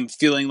and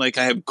feeling like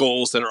I have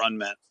goals that are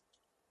unmet.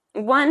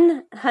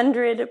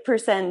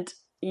 100%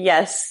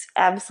 yes,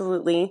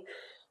 absolutely.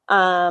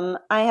 I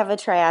have a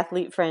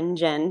triathlete friend,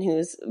 Jen,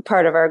 who's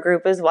part of our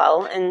group as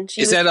well. And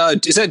is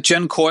that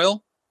Jen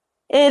Coyle?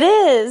 It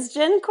is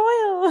Jen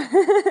Coyle.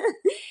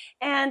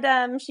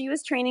 And she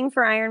was training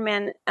for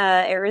Ironman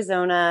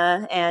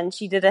Arizona, and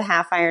she did a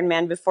half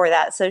Ironman before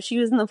that. So she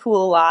was in the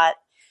pool a lot,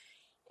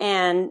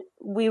 and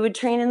we would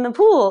train in the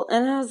pool.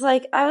 And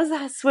I was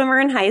a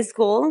swimmer in high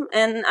school,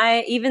 and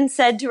I even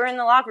said to her in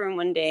the locker room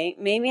one day,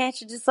 maybe I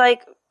should just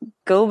like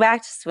go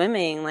back to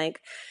swimming,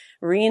 like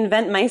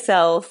reinvent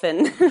myself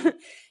and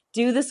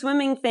do the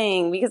swimming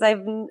thing, because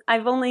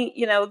I've only,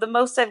 the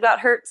most I've got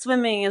hurt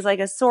swimming is like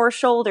a sore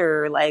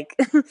shoulder. Like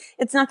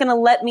it's not going to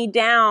let me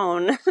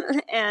down.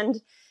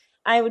 And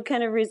I would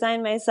kind of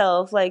resign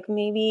myself. Like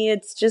maybe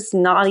it's just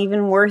not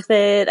even worth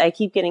it. I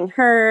keep getting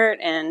hurt.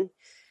 And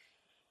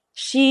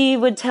she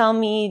would tell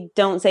me,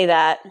 don't say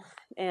that.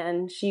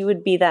 And she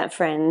would be that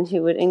friend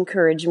who would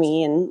encourage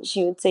me, and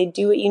she would say,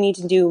 do what you need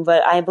to do,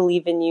 but I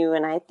believe in you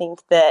and I think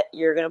that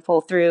you're going to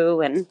pull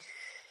through. And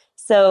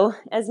so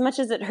as much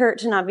as it hurt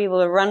to not be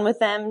able to run with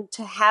them,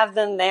 to have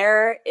them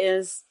there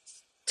is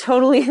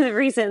totally the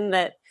reason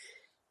that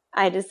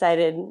I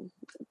decided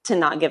to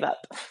not give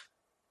up.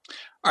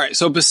 All right.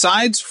 So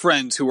besides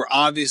friends who were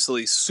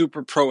obviously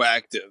super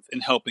proactive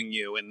in helping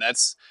you, and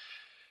that's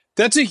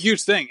a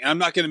huge thing. And I'm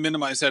not going to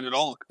minimize that at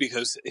all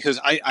because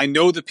I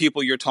know the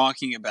people you're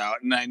talking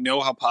about and I know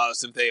how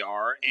positive they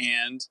are.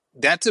 And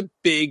that's a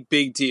big,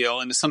 big deal.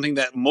 And it's something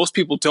that most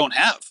people don't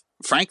have,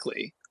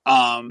 frankly.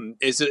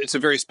 It's a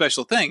very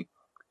special thing.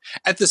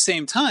 At the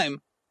same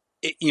time,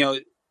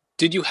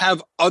 did you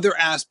have other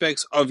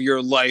aspects of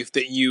your life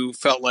that you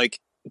felt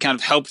like kind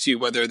of helped you,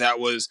 whether that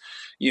was,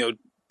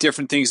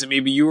 different things that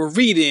maybe you were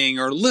reading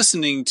or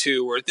listening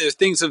to, or there's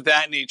things of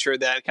that nature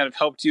that kind of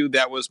helped you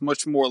that was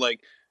much more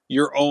like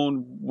your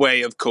own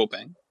way of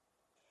coping?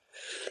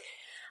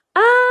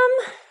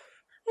 I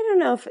don't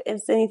know if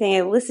it's anything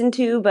I listen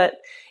to, but,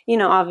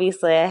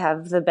 obviously I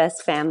have the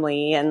best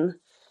family and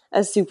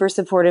a super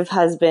supportive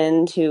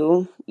husband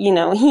who,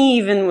 he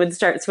even would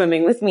start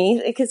swimming with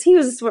me because he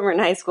was a swimmer in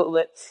high school,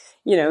 but,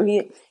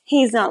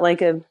 he's not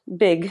like a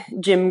big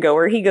gym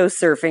goer. He goes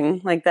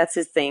surfing, like that's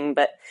his thing,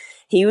 but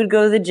he would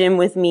go to the gym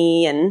with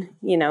me and,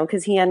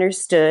 because he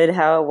understood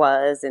how it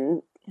was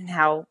and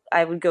how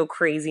I would go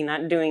crazy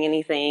not doing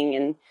anything.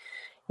 And,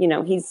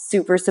 he's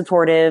super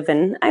supportive.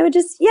 And I would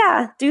just,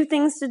 do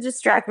things to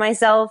distract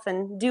myself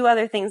and do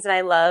other things that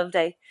I loved.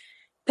 I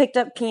picked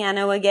up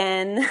piano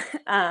again.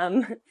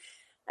 I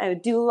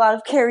would do a lot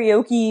of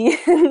karaoke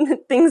and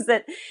things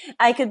that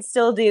I could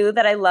still do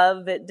that I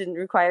love that didn't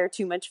require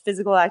too much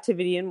physical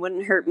activity and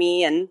wouldn't hurt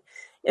me. And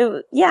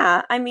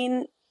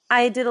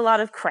I did a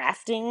lot of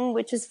crafting,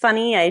 which is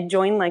funny. I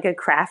joined like a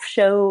craft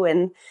show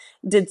and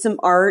did some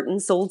art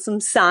and sold some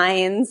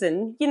signs.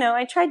 And,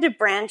 I tried to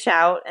branch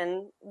out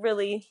and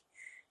really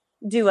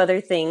do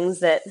other things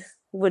that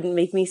wouldn't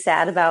make me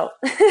sad about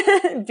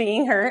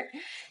being hurt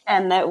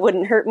and that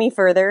wouldn't hurt me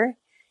further.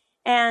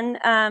 And,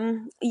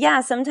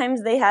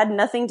 sometimes they had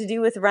nothing to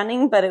do with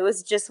running, but it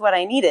was just what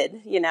I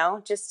needed,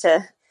 just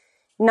to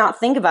not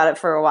think about it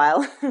for a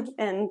while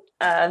and,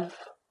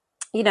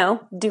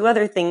 do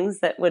other things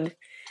that would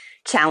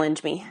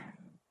challenge me.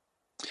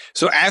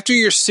 So after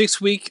your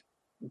 6-week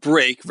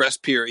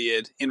rest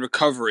period in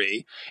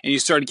recovery, and you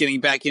started getting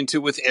back into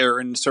it with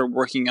Erin and started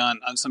working on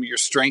some of your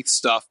strength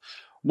stuff,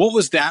 what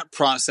was that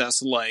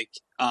process like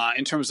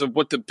in terms of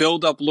what the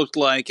buildup looked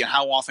like and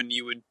how often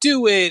you would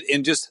do it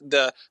and just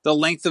the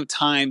length of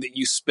time that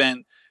you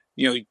spent,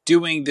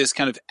 doing this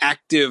kind of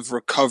active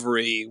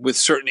recovery with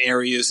certain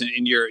areas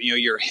in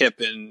your hip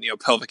and,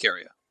 pelvic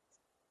area?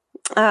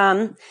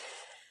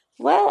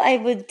 Well, I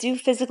would do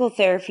physical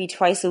therapy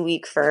twice a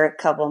week for a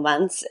couple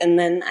months, and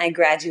then I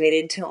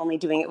graduated to only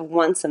doing it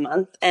once a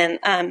month.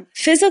 And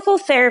physical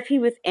therapy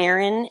with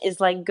Erin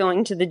is like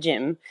going to the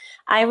gym.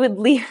 I would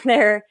leave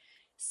there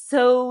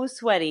so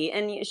sweaty,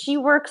 and she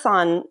works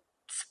on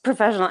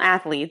professional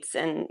athletes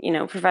and,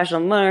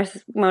 professional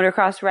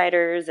motocross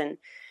riders, and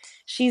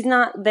she's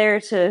not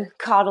there to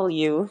coddle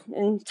you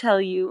and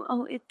tell you,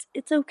 oh,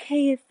 it's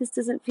okay if this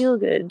doesn't feel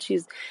good.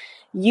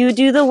 You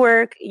do the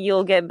work,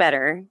 you'll get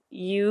better.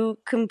 You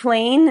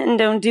complain and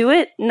don't do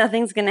it,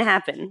 nothing's going to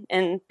happen.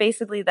 And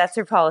basically that's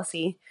her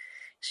policy.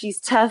 She's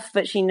tough,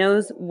 but she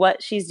knows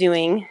what she's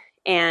doing.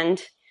 And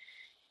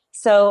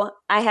so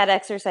I had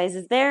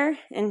exercises there,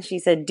 and she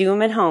said, do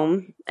them at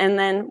home. And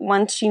then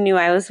once she knew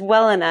I was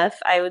well enough,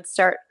 I would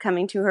start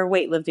coming to her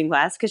weightlifting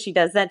class, because she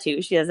does that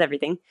too. She does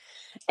everything.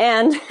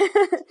 And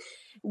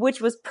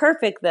which was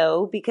perfect,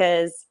 though,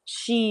 because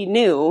she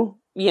knew,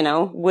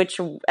 which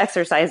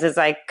exercises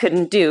I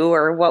couldn't do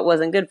or what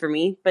wasn't good for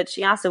me. But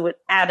she also would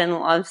add in a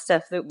lot of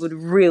stuff that would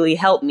really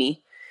help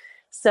me.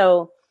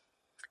 So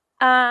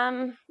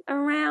around,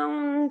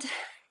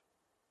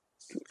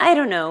 I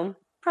don't know,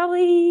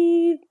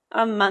 probably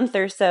a month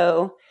or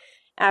so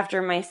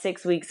after my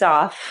 6 weeks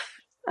off,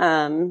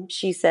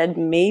 she said,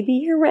 maybe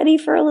you're ready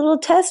for a little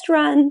test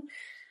run.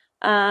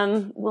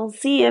 We'll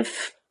see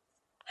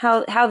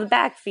how the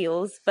back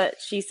feels. But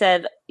she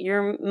said,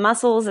 your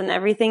muscles and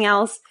everything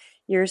else,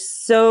 you're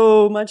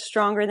so much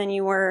stronger than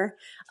you were.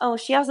 Oh,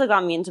 she also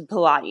got me into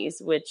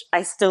Pilates, which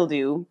I still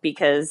do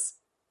because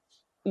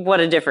what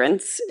a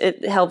difference.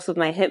 It helps with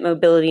my hip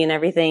mobility and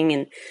everything.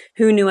 And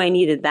who knew I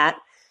needed that?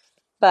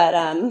 But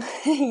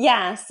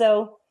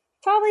so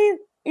probably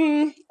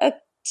 2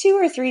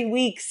 or 3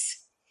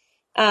 weeks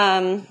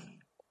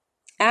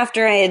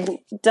after I had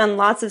done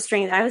lots of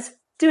strength, I was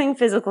doing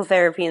physical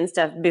therapy and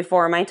stuff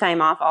before my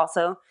time off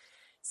also.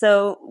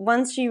 So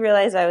once she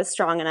realized I was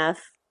strong enough,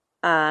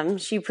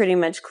 she pretty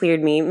much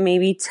cleared me.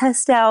 Maybe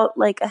test out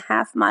like a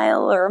half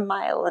mile or a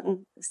mile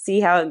and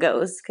see how it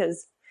goes.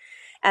 Because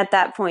at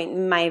that point,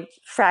 my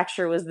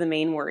fracture was the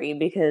main worry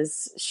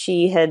because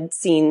she had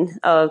seen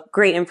a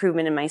great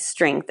improvement in my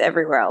strength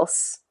everywhere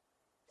else.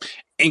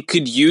 And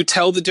could you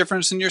tell the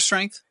difference in your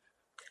strength?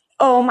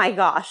 Oh my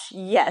gosh,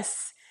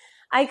 yes.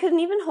 I couldn't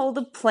even hold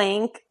a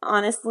plank,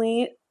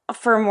 honestly,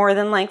 for more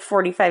than like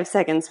 45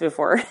 seconds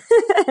before.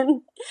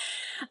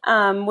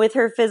 And, with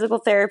her physical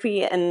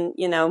therapy and,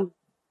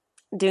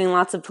 doing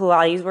lots of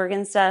Pilates work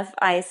and stuff,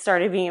 I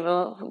started being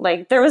able,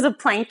 like, there was a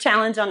plank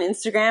challenge on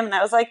Instagram, and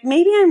I was like,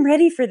 maybe I'm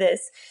ready for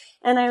this.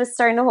 And I was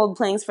starting to hold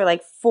planks for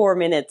like 4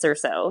 minutes or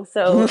so.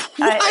 So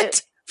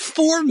what?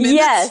 4 minutes?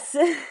 Yes.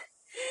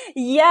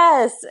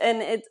 Yes.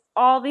 And it's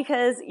all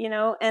because,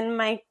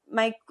 and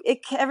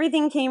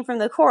everything came from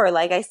the core.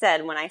 Like I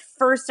said, when I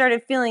first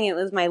started feeling it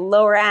was my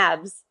lower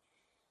abs.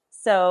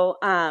 So,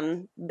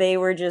 they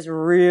were just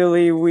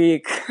really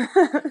weak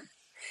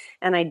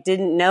and I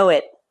didn't know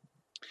it.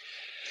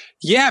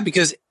 Yeah,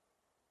 because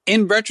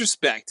in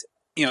retrospect,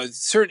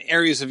 certain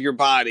areas of your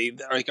body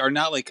are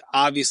not like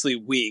obviously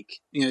weak.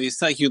 It's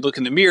not like you look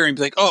in the mirror and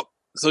be like, oh,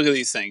 let's look at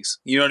these things.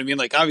 You know what I mean?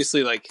 Like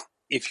obviously, like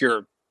if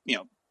you're,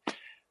 I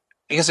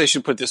guess I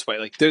should put it this way.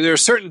 Like there are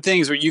certain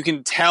things where you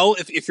can tell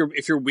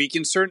if you're weak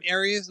in certain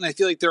areas, and I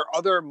feel like there are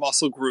other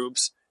muscle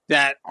groups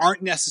that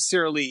aren't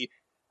necessarily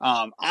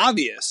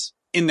obvious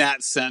in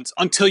that sense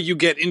until you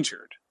get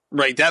injured.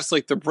 Right, that's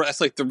like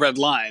the red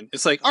line.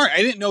 It's like, all right,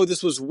 I didn't know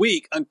this was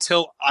weak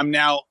until I'm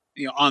now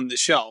on the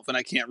shelf and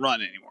I can't run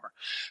anymore.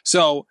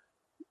 So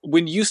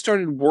when you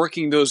started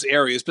working those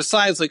areas,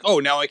 besides like, oh,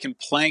 now I can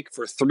plank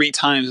for 3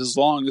 times as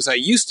long as I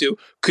used to,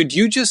 could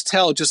you just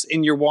tell just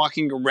in your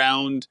walking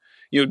around,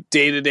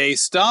 day-to-day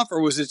stuff, or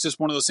was it just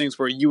one of those things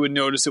where you would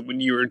notice it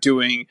when you were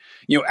doing,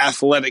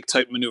 athletic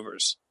type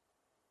maneuvers?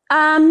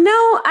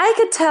 No, I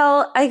could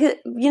tell,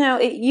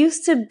 it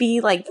used to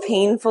be like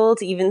painful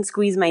to even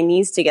squeeze my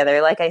knees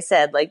together. Like I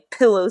said, like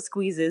pillow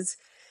squeezes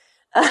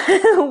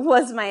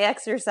was my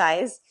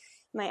exercise.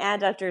 My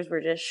adductors were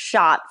just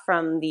shot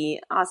from the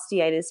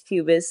osteitis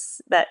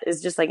pubis. That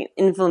is just like an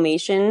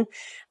inflammation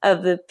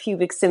of the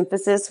pubic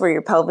symphysis where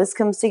your pelvis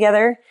comes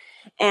together.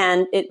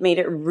 And it made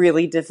it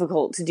really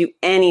difficult to do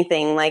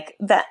anything. Like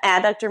the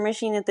adductor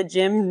machine at the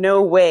gym,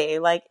 no way.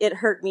 Like it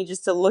hurt me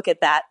just to look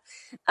at that.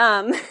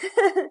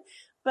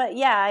 But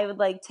yeah, I would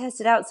like test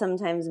it out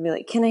sometimes and be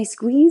like, can I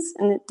squeeze?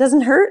 And it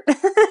doesn't hurt.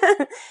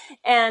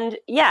 And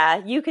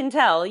yeah, you can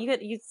tell.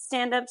 You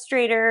stand up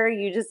straighter,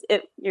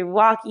 you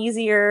walk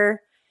easier.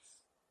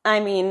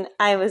 I mean,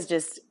 I was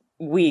just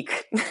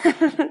weak.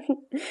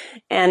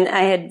 And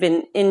I had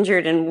been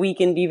injured and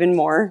weakened even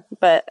more.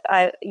 But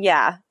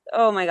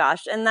oh my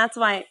gosh. And that's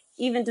why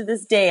even to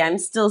this day, I'm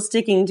still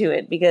sticking to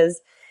it, because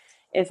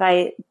if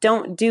I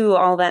don't do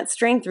all that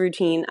strength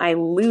routine, I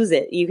lose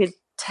it. You could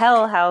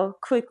tell how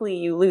quickly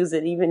you lose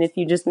it, even if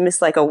you just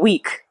miss like a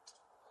week.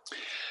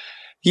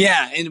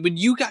 Yeah. And when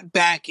you got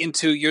back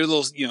into your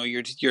little,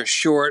 your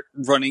short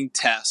running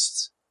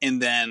tests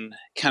and then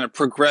kind of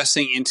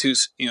progressing into,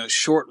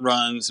 short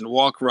runs and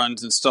walk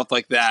runs and stuff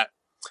like that,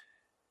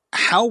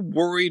 how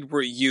worried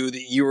were you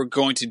that you were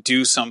going to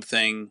do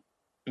something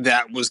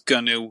that was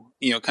going to,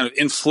 kind of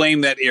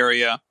inflame that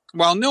area,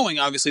 while knowing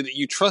obviously that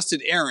you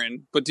trusted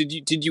Aaron, but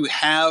did you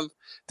have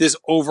this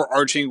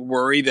overarching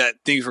worry that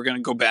things were going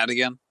to go bad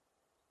again?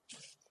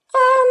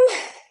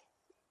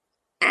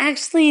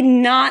 Actually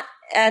not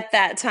at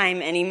that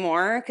time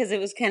anymore, because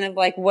it was kind of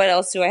like, what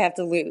else do I have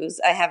to lose?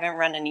 I haven't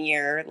run in a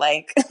year.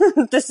 Like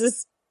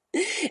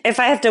if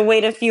I have to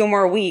wait a few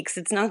more weeks,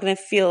 it's not going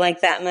to feel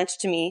like that much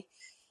to me.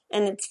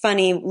 And it's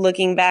funny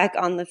looking back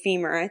on the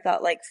femur, I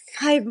thought like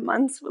 5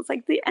 months was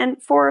like the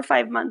end, 4 or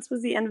 5 months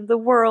was the end of the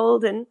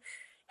world. And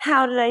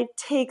how did I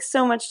take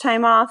so much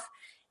time off?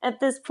 At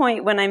this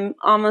point, when I'm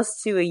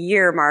almost to a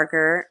year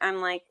marker,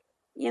 I'm like,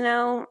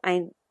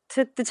 I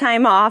took the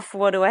time off.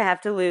 What do I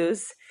have to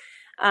lose?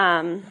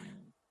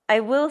 I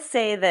will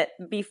say that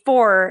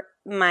before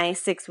my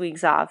 6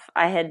 weeks off,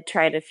 I had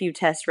tried a few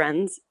test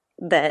runs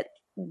that,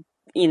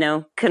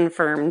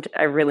 confirmed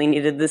I really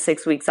needed the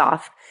 6 weeks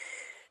off.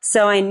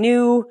 So I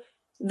knew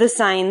the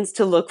signs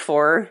to look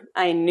for.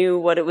 I knew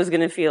what it was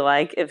going to feel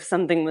like if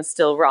something was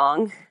still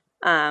wrong.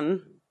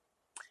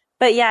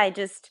 But yeah, I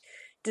just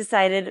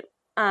decided,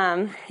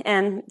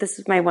 and this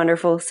is my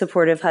wonderful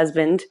supportive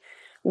husband,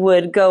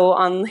 would go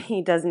on,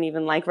 he doesn't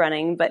even like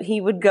running, but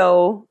he would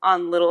go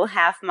on little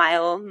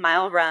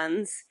mile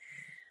runs.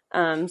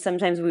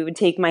 Sometimes we would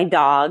take my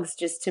dogs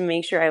just to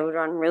make sure I would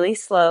run really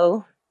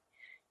slow.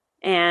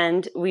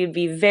 And we'd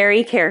be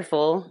very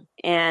careful.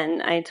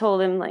 And I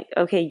told him, like,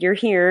 okay, you're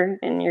here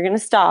and you're going to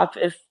stop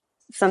if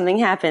something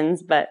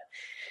happens. But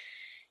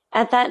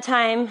at that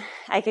time,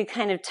 I could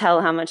kind of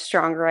tell how much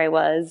stronger I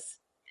was.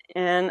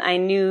 And I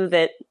knew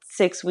that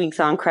 6 weeks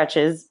on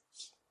crutches,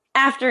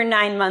 after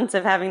 9 months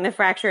of having the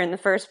fracture in the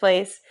first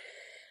place,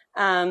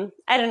 I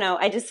don't know,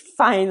 I just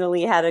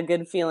finally had a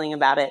good feeling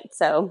about it.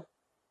 So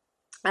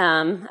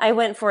I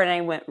went for it, and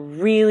I went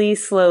really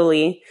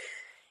slowly.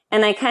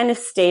 And I kind of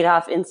stayed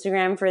off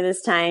Instagram for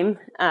this time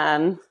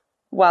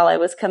while I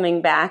was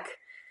coming back,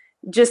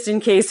 just in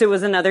case it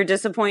was another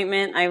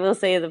disappointment. I will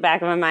say, in the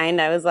back of my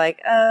mind, I was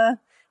like, I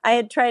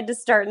had tried to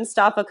start and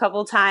stop a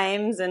couple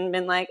times and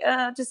been like,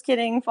 just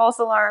kidding, false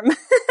alarm.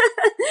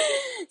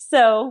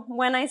 So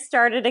when I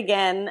started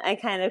again, I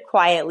kind of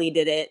quietly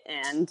did it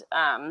and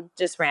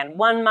just ran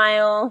 1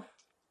 mile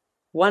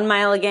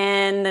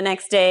again the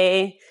next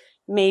day,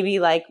 maybe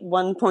like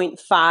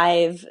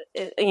 1.5,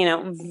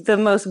 the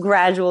most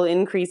gradual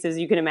increases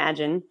you can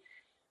imagine,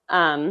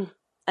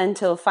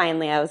 until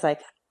finally I was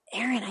like,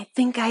 Erin, I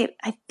think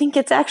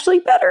it's actually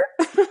better.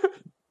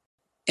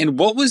 And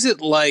what was it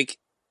like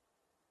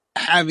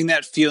having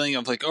that feeling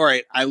of like, all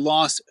right, I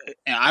lost,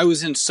 and I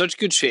was in such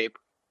good shape.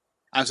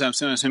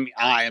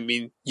 I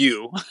mean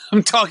you.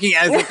 I'm talking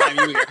as if I'm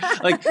you here.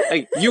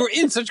 Like you were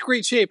in such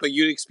great shape. Like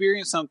you'd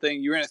experienced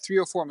something. You ran a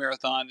 3:04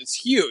 marathon. It's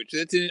huge.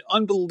 It's an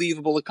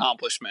unbelievable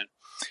accomplishment.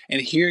 And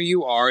here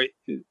you are,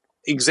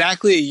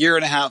 exactly a year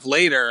and a half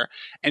later,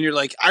 and you're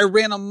like, I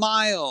ran a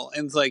mile.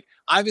 And it's like,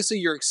 obviously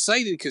you're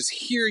excited because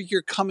here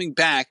you're coming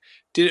back.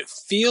 Did it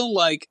feel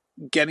like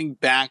getting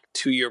back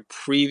to your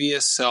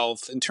previous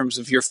self in terms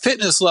of your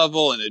fitness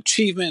level and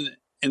achievement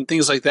and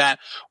things like that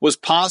was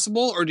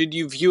possible? Or did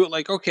you view it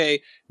like,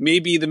 okay,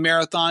 maybe the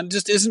marathon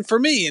just isn't for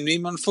me and maybe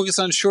I'm going to focus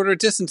on shorter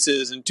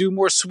distances and do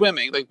more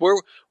swimming? Like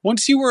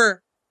once you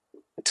were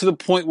to the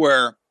point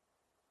where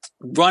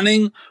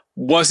running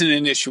wasn't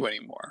an issue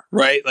anymore,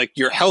 right? Like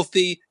you're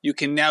healthy, you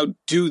can now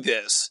do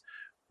this.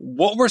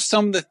 What were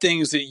some of the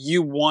things that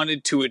you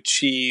wanted to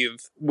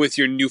achieve with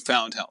your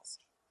newfound health?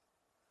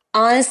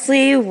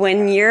 Honestly,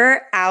 when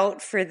you're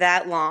out for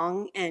that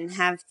long and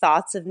have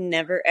thoughts of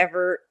never,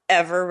 ever,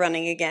 ever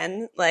running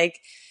again, like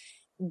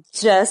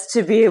just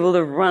to be able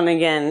to run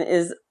again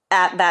is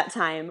at that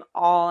time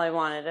all I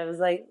wanted. I was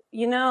like,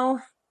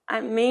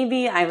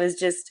 maybe I was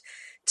just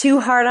too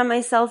hard on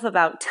myself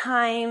about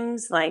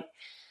times. Like,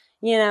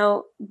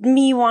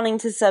 me wanting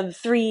to sub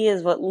 3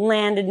 is what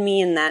landed me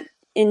in that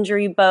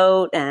injury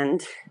boat.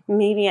 And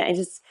maybe I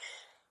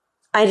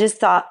just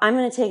thought I'm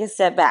going to take a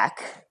step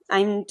back.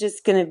 I'm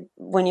just going to,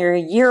 when you're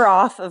a year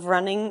off of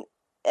running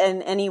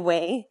in any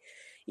way,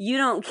 you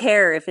don't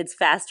care if it's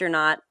fast or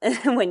not.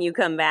 When you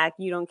come back,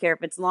 you don't care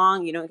if it's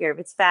long. You don't care if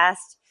it's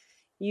fast.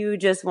 You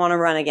just want to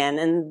run again.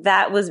 And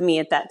that was me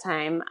at that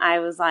time. I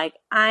was like,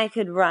 I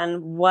could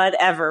run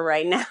whatever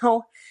right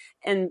now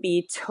and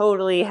be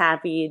totally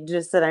happy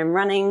just that I'm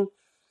running.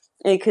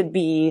 It could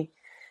be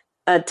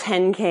a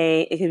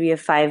 10K. It could be a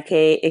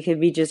 5K. It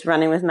could be just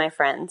running with my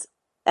friends.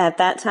 At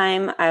that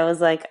time, I was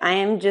like, I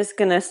am just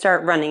going to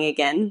start running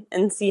again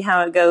and see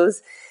how it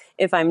goes.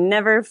 If I'm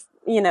never,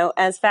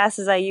 as fast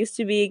as I used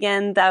to be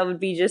again, that would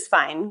be just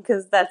fine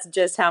because that's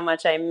just how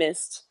much I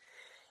missed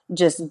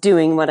just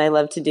doing what I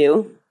love to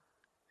do.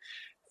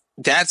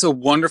 That's a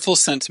wonderful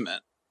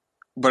sentiment,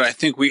 but I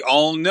think we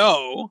all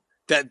know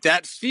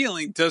that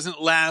feeling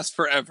doesn't last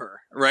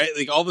forever, right?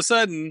 Like all of a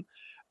sudden,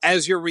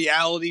 as your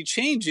reality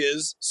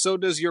changes, so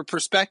does your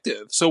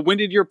perspective. So when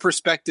did your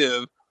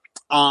perspective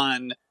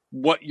on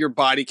what your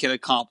body can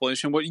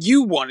accomplish and what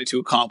you wanted to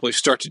accomplish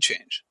start to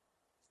change?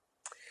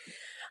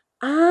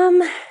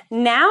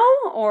 Now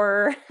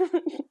or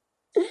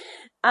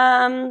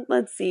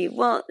let's see.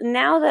 Well,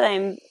 now that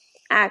I'm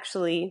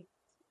actually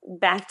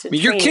back to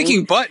training. You're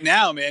kicking butt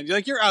now, man.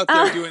 You're out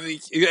there doing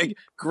like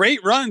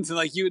great runs and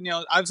like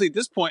obviously at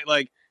this point,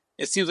 like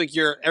it seems like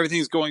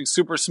everything's going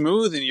super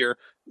smooth and it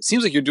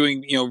seems like you're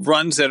doing,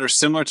 runs that are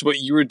similar to what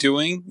you were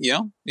doing,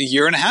 a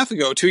year and a half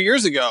ago, 2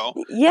 years ago.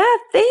 Yeah,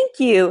 thank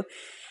you.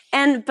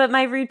 But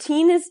my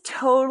routine is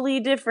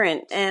totally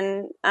different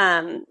and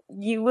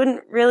you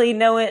wouldn't really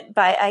know it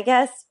by, I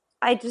guess,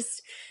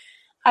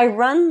 I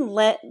run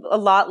a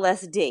lot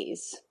less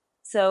days.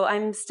 So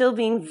I'm still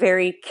being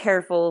very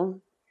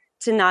careful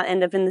to not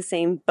end up in the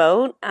same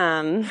boat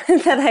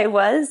that I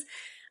was.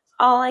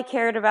 All I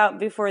cared about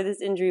before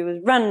this injury was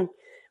run.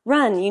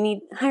 You need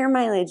higher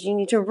mileage. You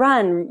need to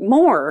run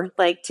more,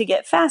 like to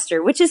get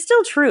faster, which is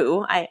still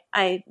true.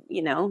 I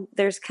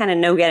there's kind of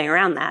no getting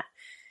around that.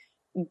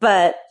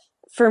 But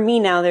for me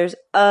now, there's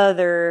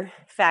other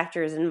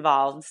factors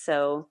involved.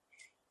 So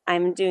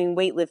I'm doing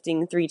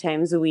weightlifting 3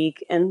 times a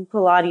week and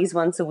Pilates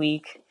once a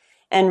week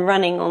and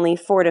running only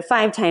 4 to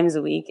 5 times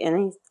a week.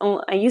 And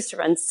I used to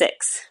run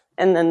 6.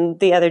 And then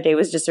the other day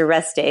was just a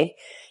rest day.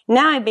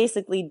 Now I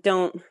basically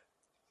don't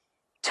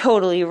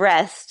totally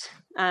rest,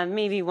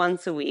 maybe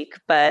once a week,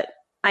 but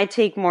I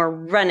take more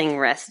running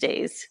rest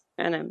days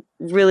and I'm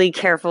really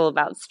careful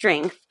about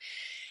strength.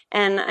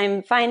 And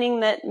I'm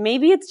finding that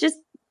maybe it's just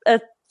a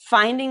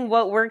finding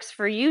what works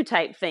for you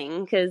type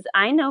thing. Because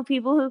I know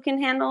people who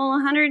can handle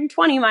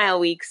 120-mile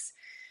weeks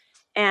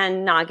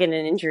and not get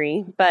an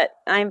injury, but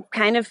I've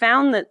kind of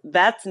found that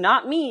that's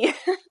not me.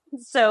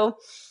 So,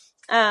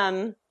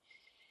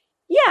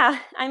 yeah,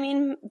 I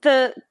mean,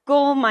 the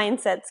goal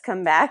mindsets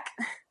come back.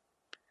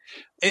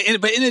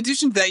 But in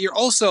addition to that, you're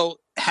also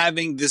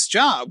having this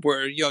job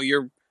where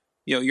you're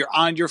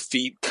on your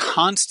feet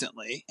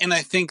constantly, and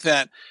I think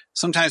that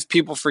sometimes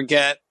people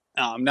forget.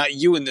 Not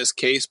you in this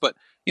case, but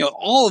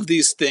all of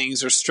these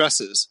things are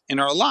stresses in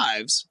our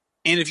lives.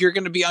 And if you're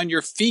going to be on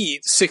your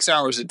feet 6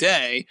 hours a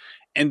day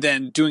and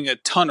then doing a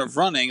ton of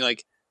running,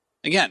 like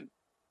again,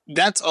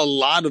 that's a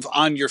lot of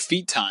on your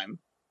feet time,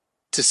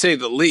 to say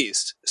the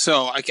least.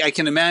 So I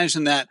can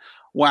imagine that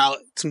while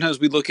sometimes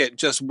we look at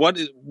just what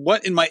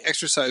in my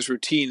exercise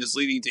routine is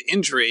leading to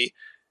injury,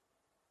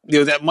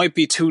 that might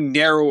be too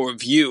narrow a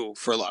view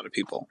for a lot of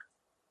people.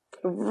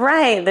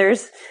 Right.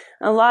 There's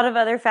a lot of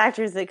other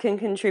factors that can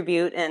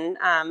contribute. And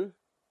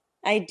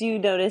I do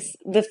notice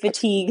the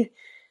fatigue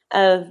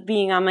of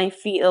being on my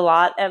feet a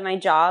lot at my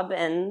job,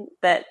 and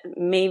that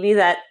maybe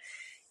that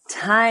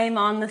time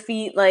on the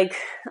feet, like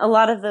a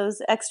lot of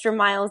those extra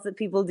miles that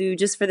people do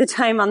just for the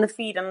time on the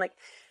feet, I'm like,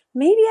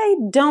 maybe I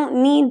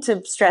don't need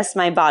to stress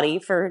my body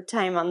for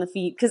time on the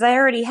feet because I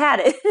already had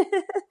it.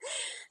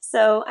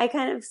 So I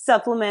kind of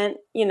supplement,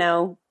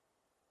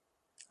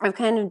 I'm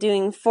kind of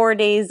doing 4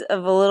 days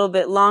of a little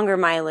bit longer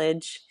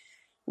mileage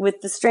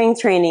with the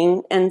strength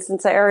training. And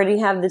since I already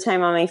have the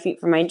time on my feet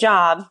for my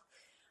job,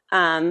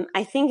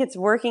 I think it's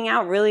working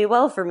out really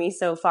well for me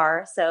so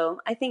far. So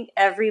I think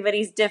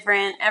everybody's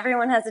different.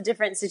 Everyone has a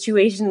different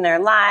situation in their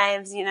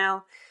lives,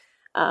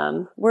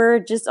 We're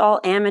just all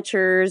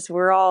amateurs.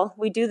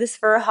 We do this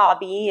for a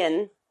hobby.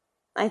 And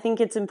I think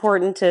it's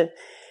important to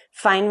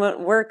find what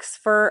works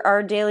for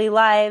our daily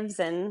lives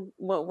and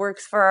what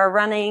works for our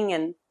running.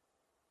 And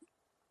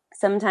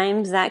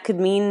sometimes that could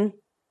mean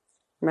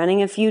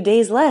running a few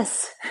days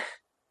less.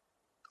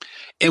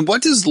 And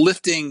what does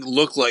lifting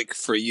look like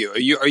for you?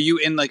 Are you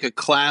in like a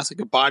class,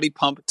 like a body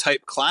pump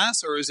type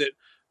class, or is it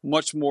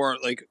much more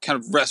like kind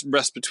of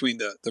rest between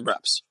the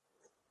reps?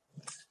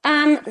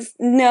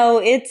 No,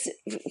 it's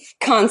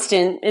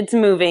constant. It's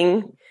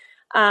moving.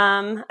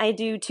 I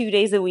do 2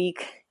 days a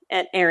week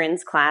at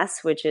Erin's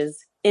class, which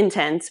is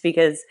intense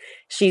because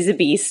she's a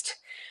beast.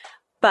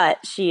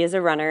 But she is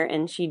a runner,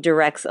 and she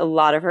directs a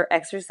lot of her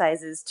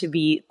exercises to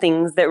be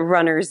things that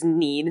runners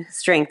need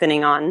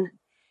strengthening on.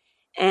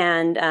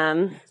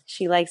 And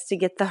she likes to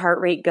get the heart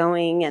rate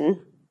going. And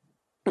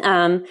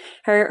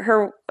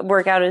her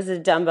workout is a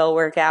dumbbell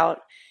workout,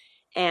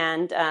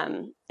 and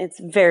it's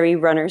very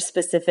runner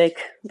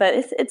specific. But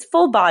it's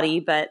full body,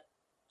 but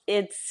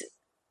it's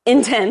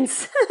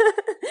intense.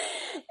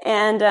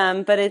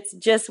 And but it's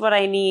just what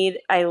I need.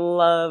 I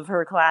love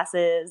her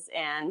classes,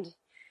 and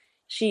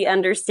she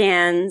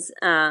understands,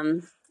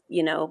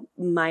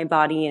 my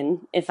body,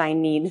 and if I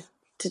need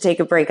to take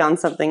a break on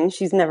something,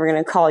 she's never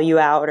going to call you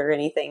out or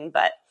anything.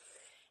 But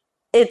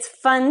it's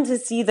fun to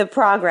see the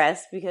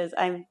progress because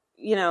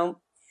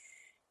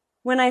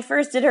when I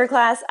first did her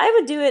class, I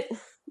would do it,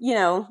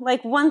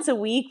 like once a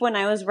week when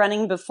I was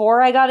running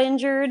before I got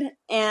injured.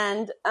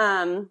 And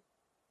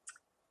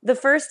the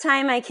first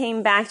time I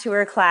came back to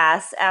her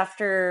class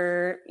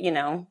after,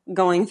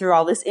 going through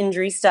all this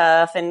injury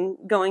stuff and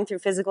going through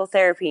physical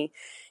therapy,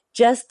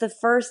 just the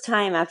first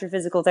time after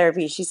physical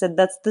therapy, she said,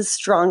 "That's the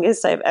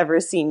strongest I've ever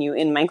seen you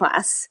in my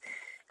class.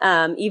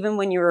 Even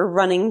when you were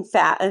running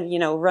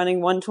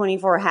running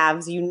 124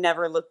 halves, you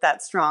never looked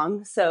that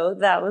strong." So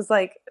that was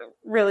like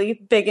really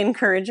big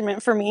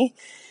encouragement for me.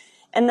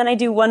 And then I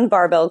do one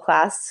barbell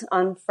class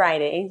on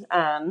Friday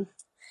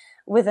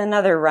with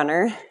another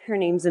runner. Her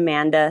name's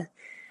Amanda.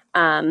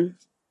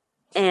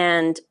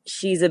 And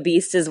she's a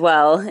beast as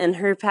well. And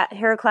her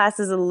class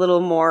is a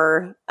little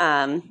more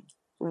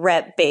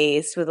rep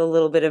based with a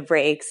little bit of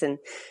breaks and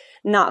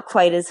not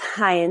quite as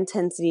high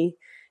intensity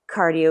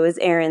cardio as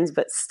Erin's,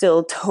 but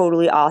still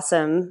totally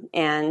awesome.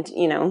 And,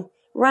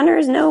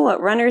 runners know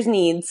what runners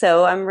need.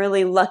 So I'm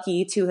really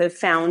lucky to have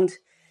found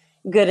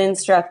good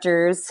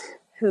instructors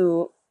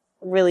who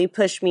really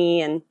push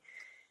me and,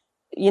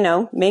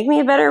 make me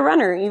a better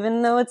runner.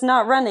 Even though it's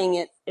not running,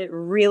 it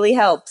really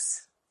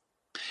helps.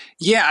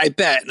 Yeah, I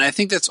bet. And I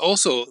think that's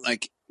also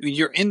like, when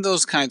you're in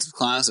those kinds of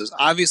classes,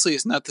 obviously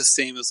it's not the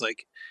same as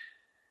like,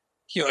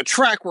 a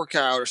track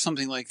workout or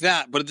something like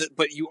that,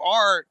 but you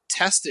are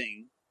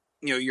testing,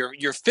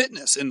 your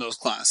fitness in those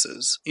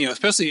classes,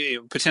 especially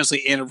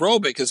potentially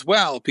anaerobic as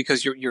well,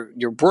 because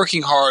you're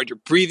working hard, you're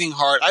breathing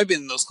hard. I've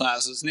been in those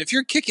classes, and if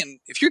you're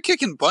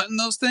kicking butt in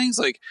those things,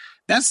 like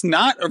that's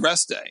not a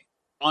rest day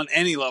on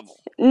any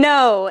level.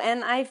 No,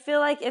 and I feel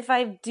like if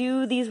I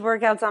do these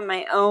workouts on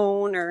my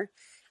own, or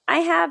I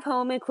have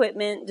home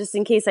equipment just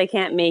in case I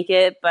can't make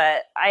it,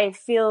 but I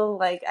feel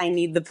like I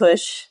need the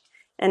push.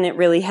 And it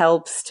really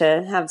helps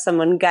to have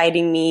someone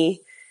guiding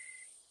me.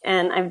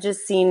 And I've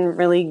just seen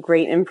really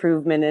great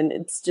improvement, and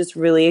it's just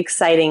really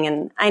exciting.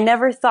 And I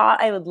never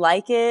thought I would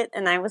like it.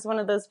 And I was one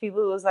of those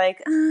people who was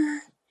like,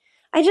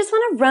 I just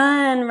want to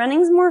run.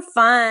 Running's more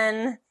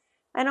fun.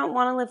 I don't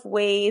want to lift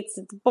weights.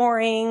 It's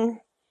boring.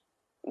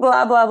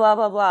 Blah, blah, blah,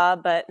 blah, blah.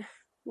 But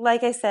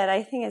like I said,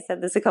 I think I said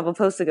this a couple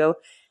posts ago,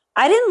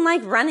 I didn't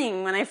like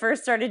running when I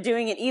first started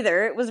doing it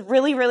either. It was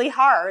really, really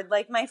hard.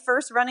 Like my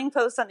first running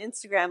post on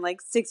Instagram, like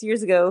 6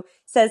 years ago,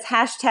 says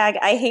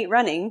 #I hate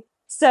running.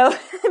 So,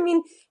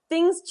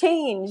 things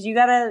change. You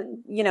gotta,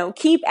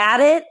 keep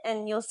at it,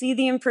 and you'll see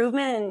the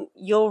improvement, and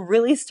you'll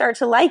really start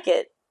to like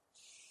it.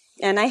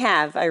 And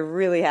I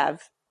really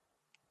have.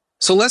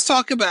 So let's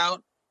talk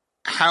about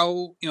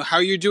how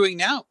you're doing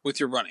now with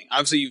your running.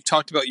 Obviously, you've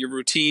talked about your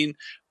routine,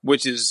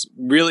 which is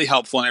really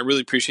helpful, and I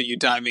really appreciate you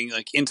diving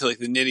into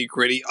the nitty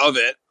gritty of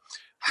it.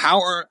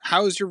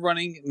 How is your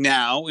running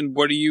now, and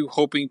what are you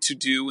hoping to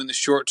do in the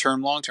short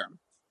term, long term?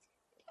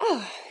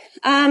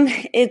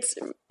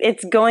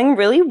 It's going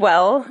really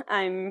well.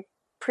 I'm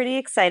pretty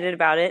excited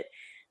about it.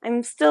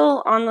 I'm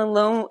still on the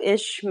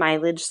low-ish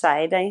mileage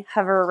side. I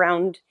hover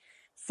around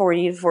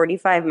 40 to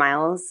 45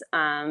 miles.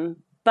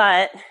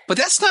 But But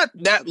that's not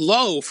that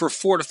low for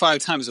 4 to 5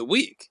 times a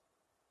week.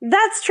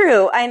 that's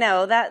true. I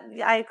know that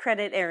I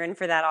credit Erin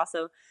for that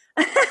also.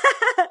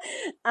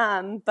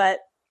 But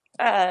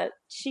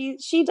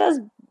she does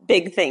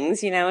big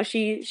things, you know.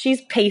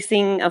 She's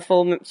pacing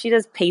she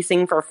does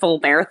pacing for full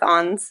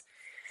marathons.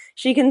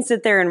 She can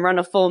sit there and run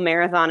a full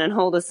marathon and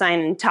hold a sign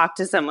and talk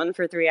to someone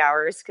for 3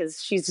 hours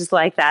because she's just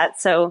like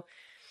that. So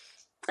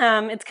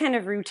it's kind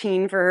of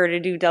routine for her to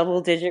do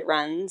double-digit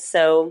runs.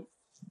 So,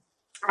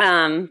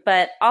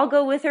 but I'll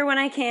go with her when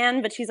I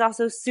can. But she's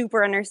also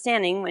super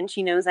understanding when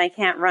she knows I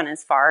can't run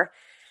as far.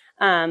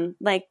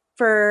 Like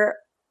for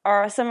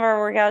some of our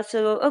workouts,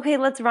 she'll go, okay,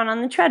 let's run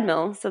on the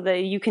treadmill so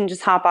that you can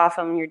just hop off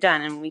when you're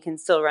done and we can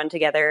still run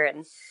together.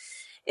 And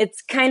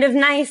it's kind of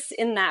nice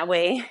in that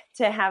way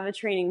to have a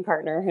training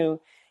partner who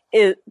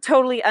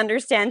totally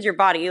understands your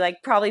body,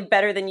 like probably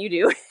better than you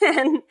do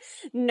and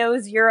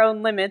knows your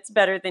own limits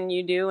better than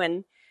you do.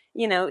 And,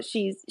 you know,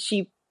 she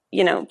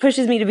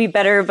pushes me to be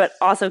better, but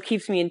also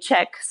keeps me in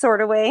check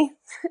sort of way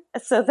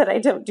so that I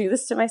don't do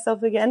this to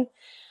myself again.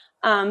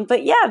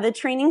 But yeah, the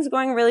training's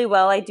going really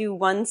well. I do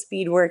one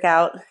speed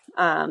workout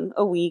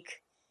a week.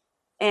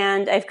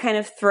 And I've kind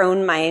of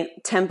thrown my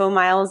tempo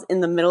miles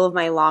in the middle of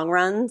my long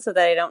run so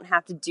that I don't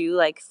have to do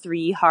like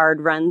 3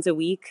 hard runs a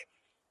week.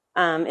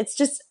 It's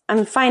just,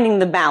 I'm finding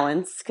the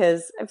balance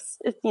because I've,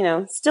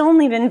 still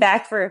only been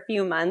back for a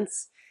few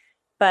months,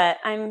 but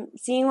I'm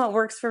seeing what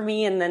works for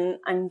me. And then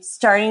I'm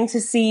starting to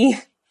see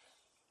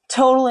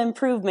total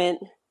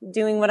improvement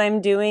doing what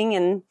I'm doing.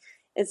 And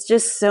it's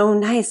just so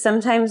nice.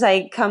 Sometimes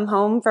I come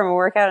home from a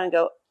workout and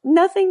go,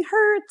 nothing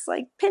hurts,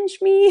 like pinch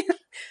me.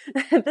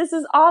 This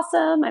is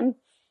awesome. I'm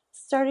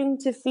starting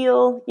to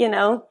feel,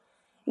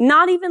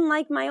 not even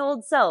like my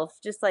old self,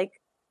 just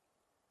like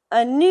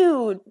a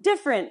new,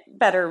 different,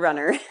 better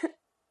runner.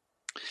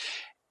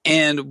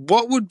 And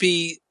what would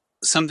be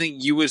something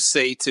you would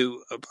say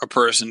to a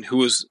person who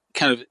was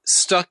kind of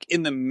stuck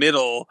in the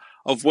middle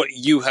of what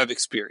you have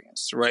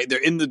experienced, right?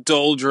 They're in the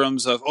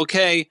doldrums of,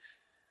 okay,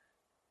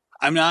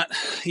 I'm not,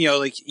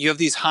 like you have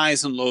these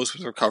highs and lows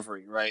with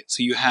recovery, right?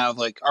 So you have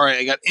like, all right,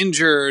 I got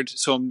injured,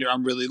 so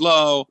I'm really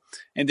low.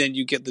 And then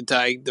you get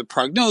the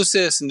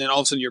prognosis, and then all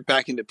of a sudden you're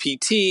back into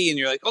PT and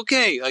you're like,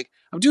 okay, like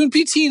I'm doing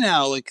PT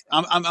now. Like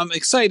I'm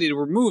excited.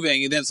 We're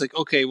moving. And then it's like,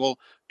 okay, well,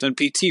 I've done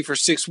PT for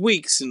 6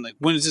 weeks. And like,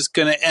 when is this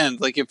going to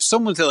end? Like if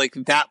someone's at like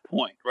that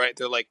point, right?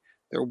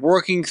 They're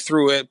working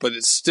through it, but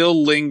it's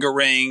still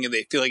lingering and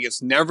they feel like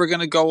it's never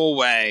going to go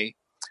away.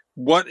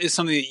 What is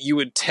something that you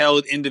would tell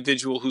an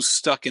individual who's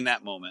stuck in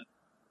that moment?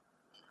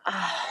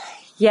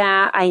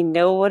 Yeah, I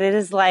know what it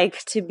is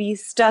like to be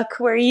stuck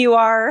where you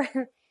are.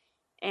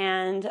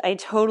 And I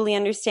totally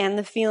understand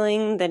the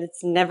feeling that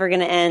it's never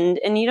going to end.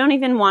 And you don't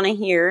even want to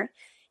hear,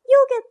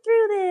 you'll get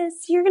through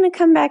this. You're going to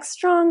come back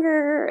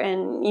stronger.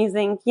 And you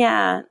think,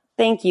 yeah,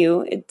 thank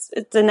you. It's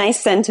a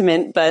nice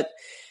sentiment, but,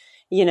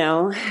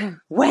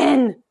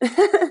 when?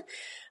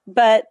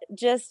 But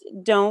just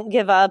don't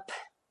give up.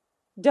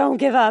 Don't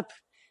give up.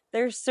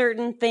 There's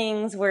certain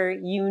things where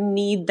you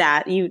need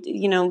that.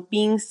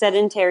 Being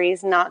sedentary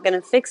is not going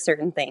to fix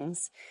certain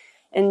things.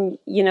 And,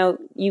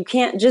 you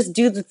can't just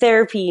do the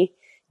therapy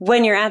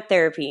when you're at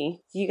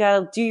therapy. You got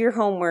to do your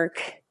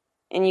homework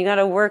and you got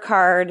to work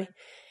hard.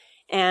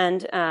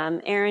 And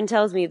Erin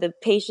tells me the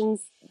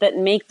patients that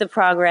make the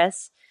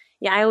progress,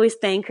 I always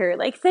thank her.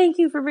 Like, thank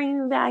you for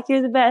bringing me back.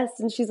 You're the best.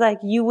 And she's like,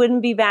 you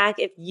wouldn't be back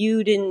if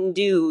you didn't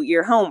do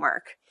your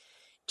homework.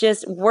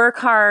 Just work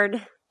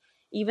hard.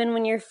 Even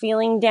when you're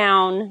feeling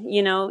down,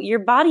 your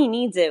body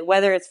needs it,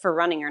 whether it's for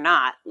running or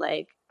not.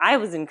 Like, I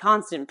was in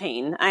constant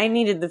pain. I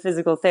needed the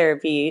physical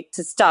therapy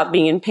to stop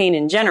being in pain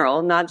in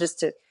general, not just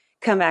to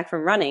come back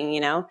from running,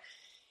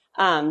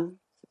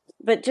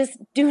 But just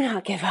do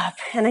not give up.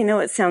 And I know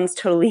it sounds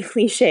totally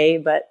cliche,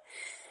 but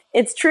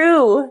it's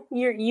true.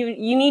 You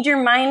need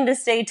your mind to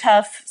stay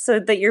tough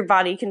so that your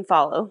body can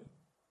follow.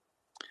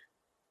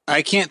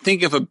 I can't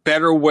think of a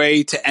better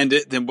way to end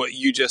it than what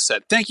you just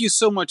said. Thank you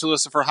so much,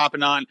 Alissa, for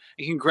hopping on,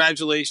 and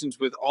congratulations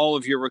with all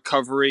of your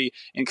recovery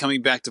and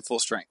coming back to full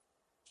strength.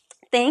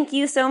 Thank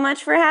you so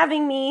much for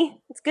having me.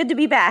 It's good to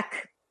be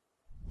back.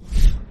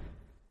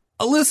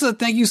 Alissa,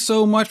 thank you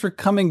so much for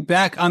coming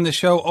back on the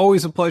show.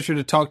 Always a pleasure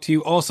to talk to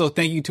you. Also,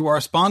 thank you to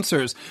our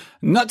sponsors,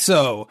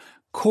 Nutso,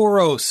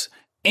 Koros,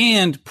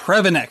 and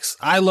Previnex.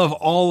 I love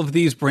all of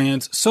these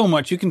brands so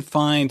much. You can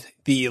find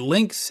the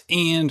links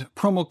and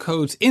promo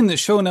codes in the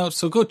show notes,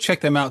 so go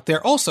check them out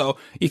there. Also,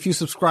 if you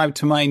subscribe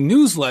to my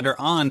newsletter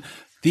on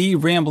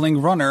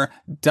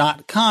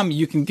theRamblingRunner.com,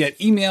 you can get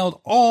emailed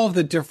all of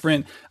the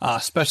different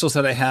specials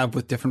that I have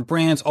with different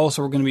brands.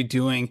 Also, we're going to be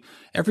doing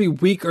every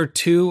week or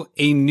two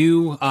a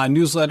new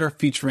newsletter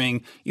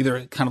featuring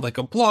either kind of like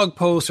a blog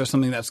post or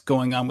something that's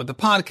going on with the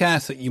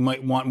podcast that you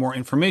might want more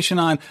information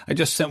on. I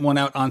just sent one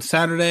out on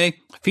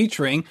Saturday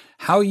featuring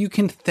how you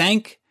can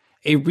thank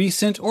a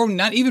recent or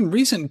not even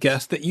recent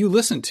guest that you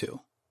listened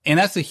to. And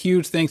that's a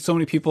huge thing. So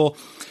many people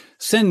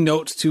send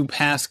notes to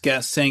past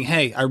guests saying,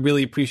 hey, I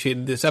really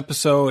appreciated this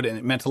episode and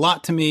it meant a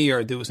lot to me, or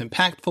it was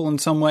impactful in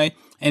some way.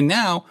 And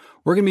now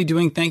we're going to be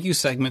doing thank you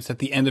segments at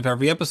the end of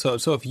every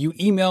episode. So if you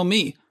email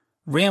me,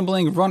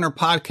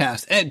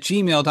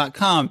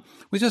 ramblingrunnerpodcast@gmail.com,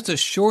 with just a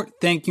short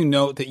thank you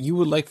note that you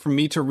would like for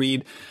me to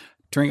read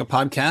during a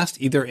podcast,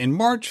 either in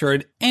March or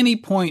at any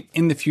point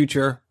in the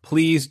future,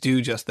 please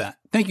do just that.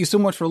 Thank you so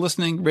much for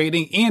listening,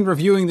 rating, and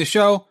reviewing the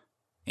show,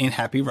 and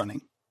happy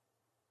running.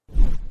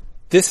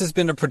 This has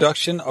been a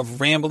production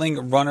of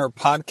Rambling Runner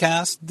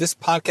Podcast. This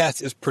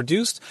podcast is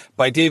produced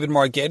by David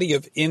Margetti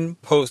of In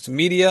Post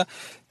Media.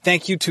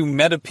 Thank you to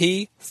Meta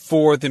P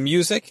for the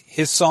music.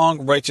 His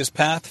song Righteous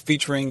Path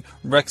featuring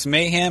Rex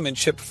Mayhem and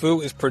Chip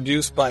Fu is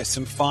produced by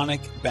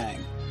Symphonic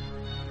Bang.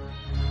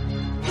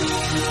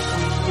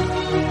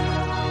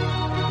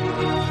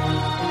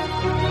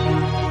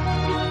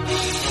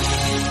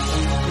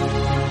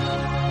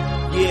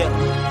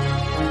 Yeah.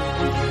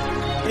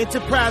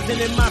 Enterprising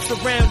in my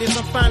surroundings,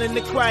 I'm finding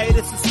the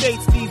quietest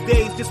estates these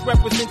days. Just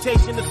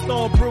representation of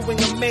storm brewing,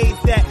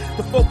 amazed that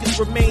the focus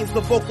remains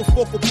the focal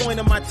point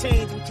of my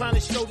change. I'm trying to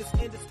show this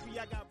industry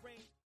I got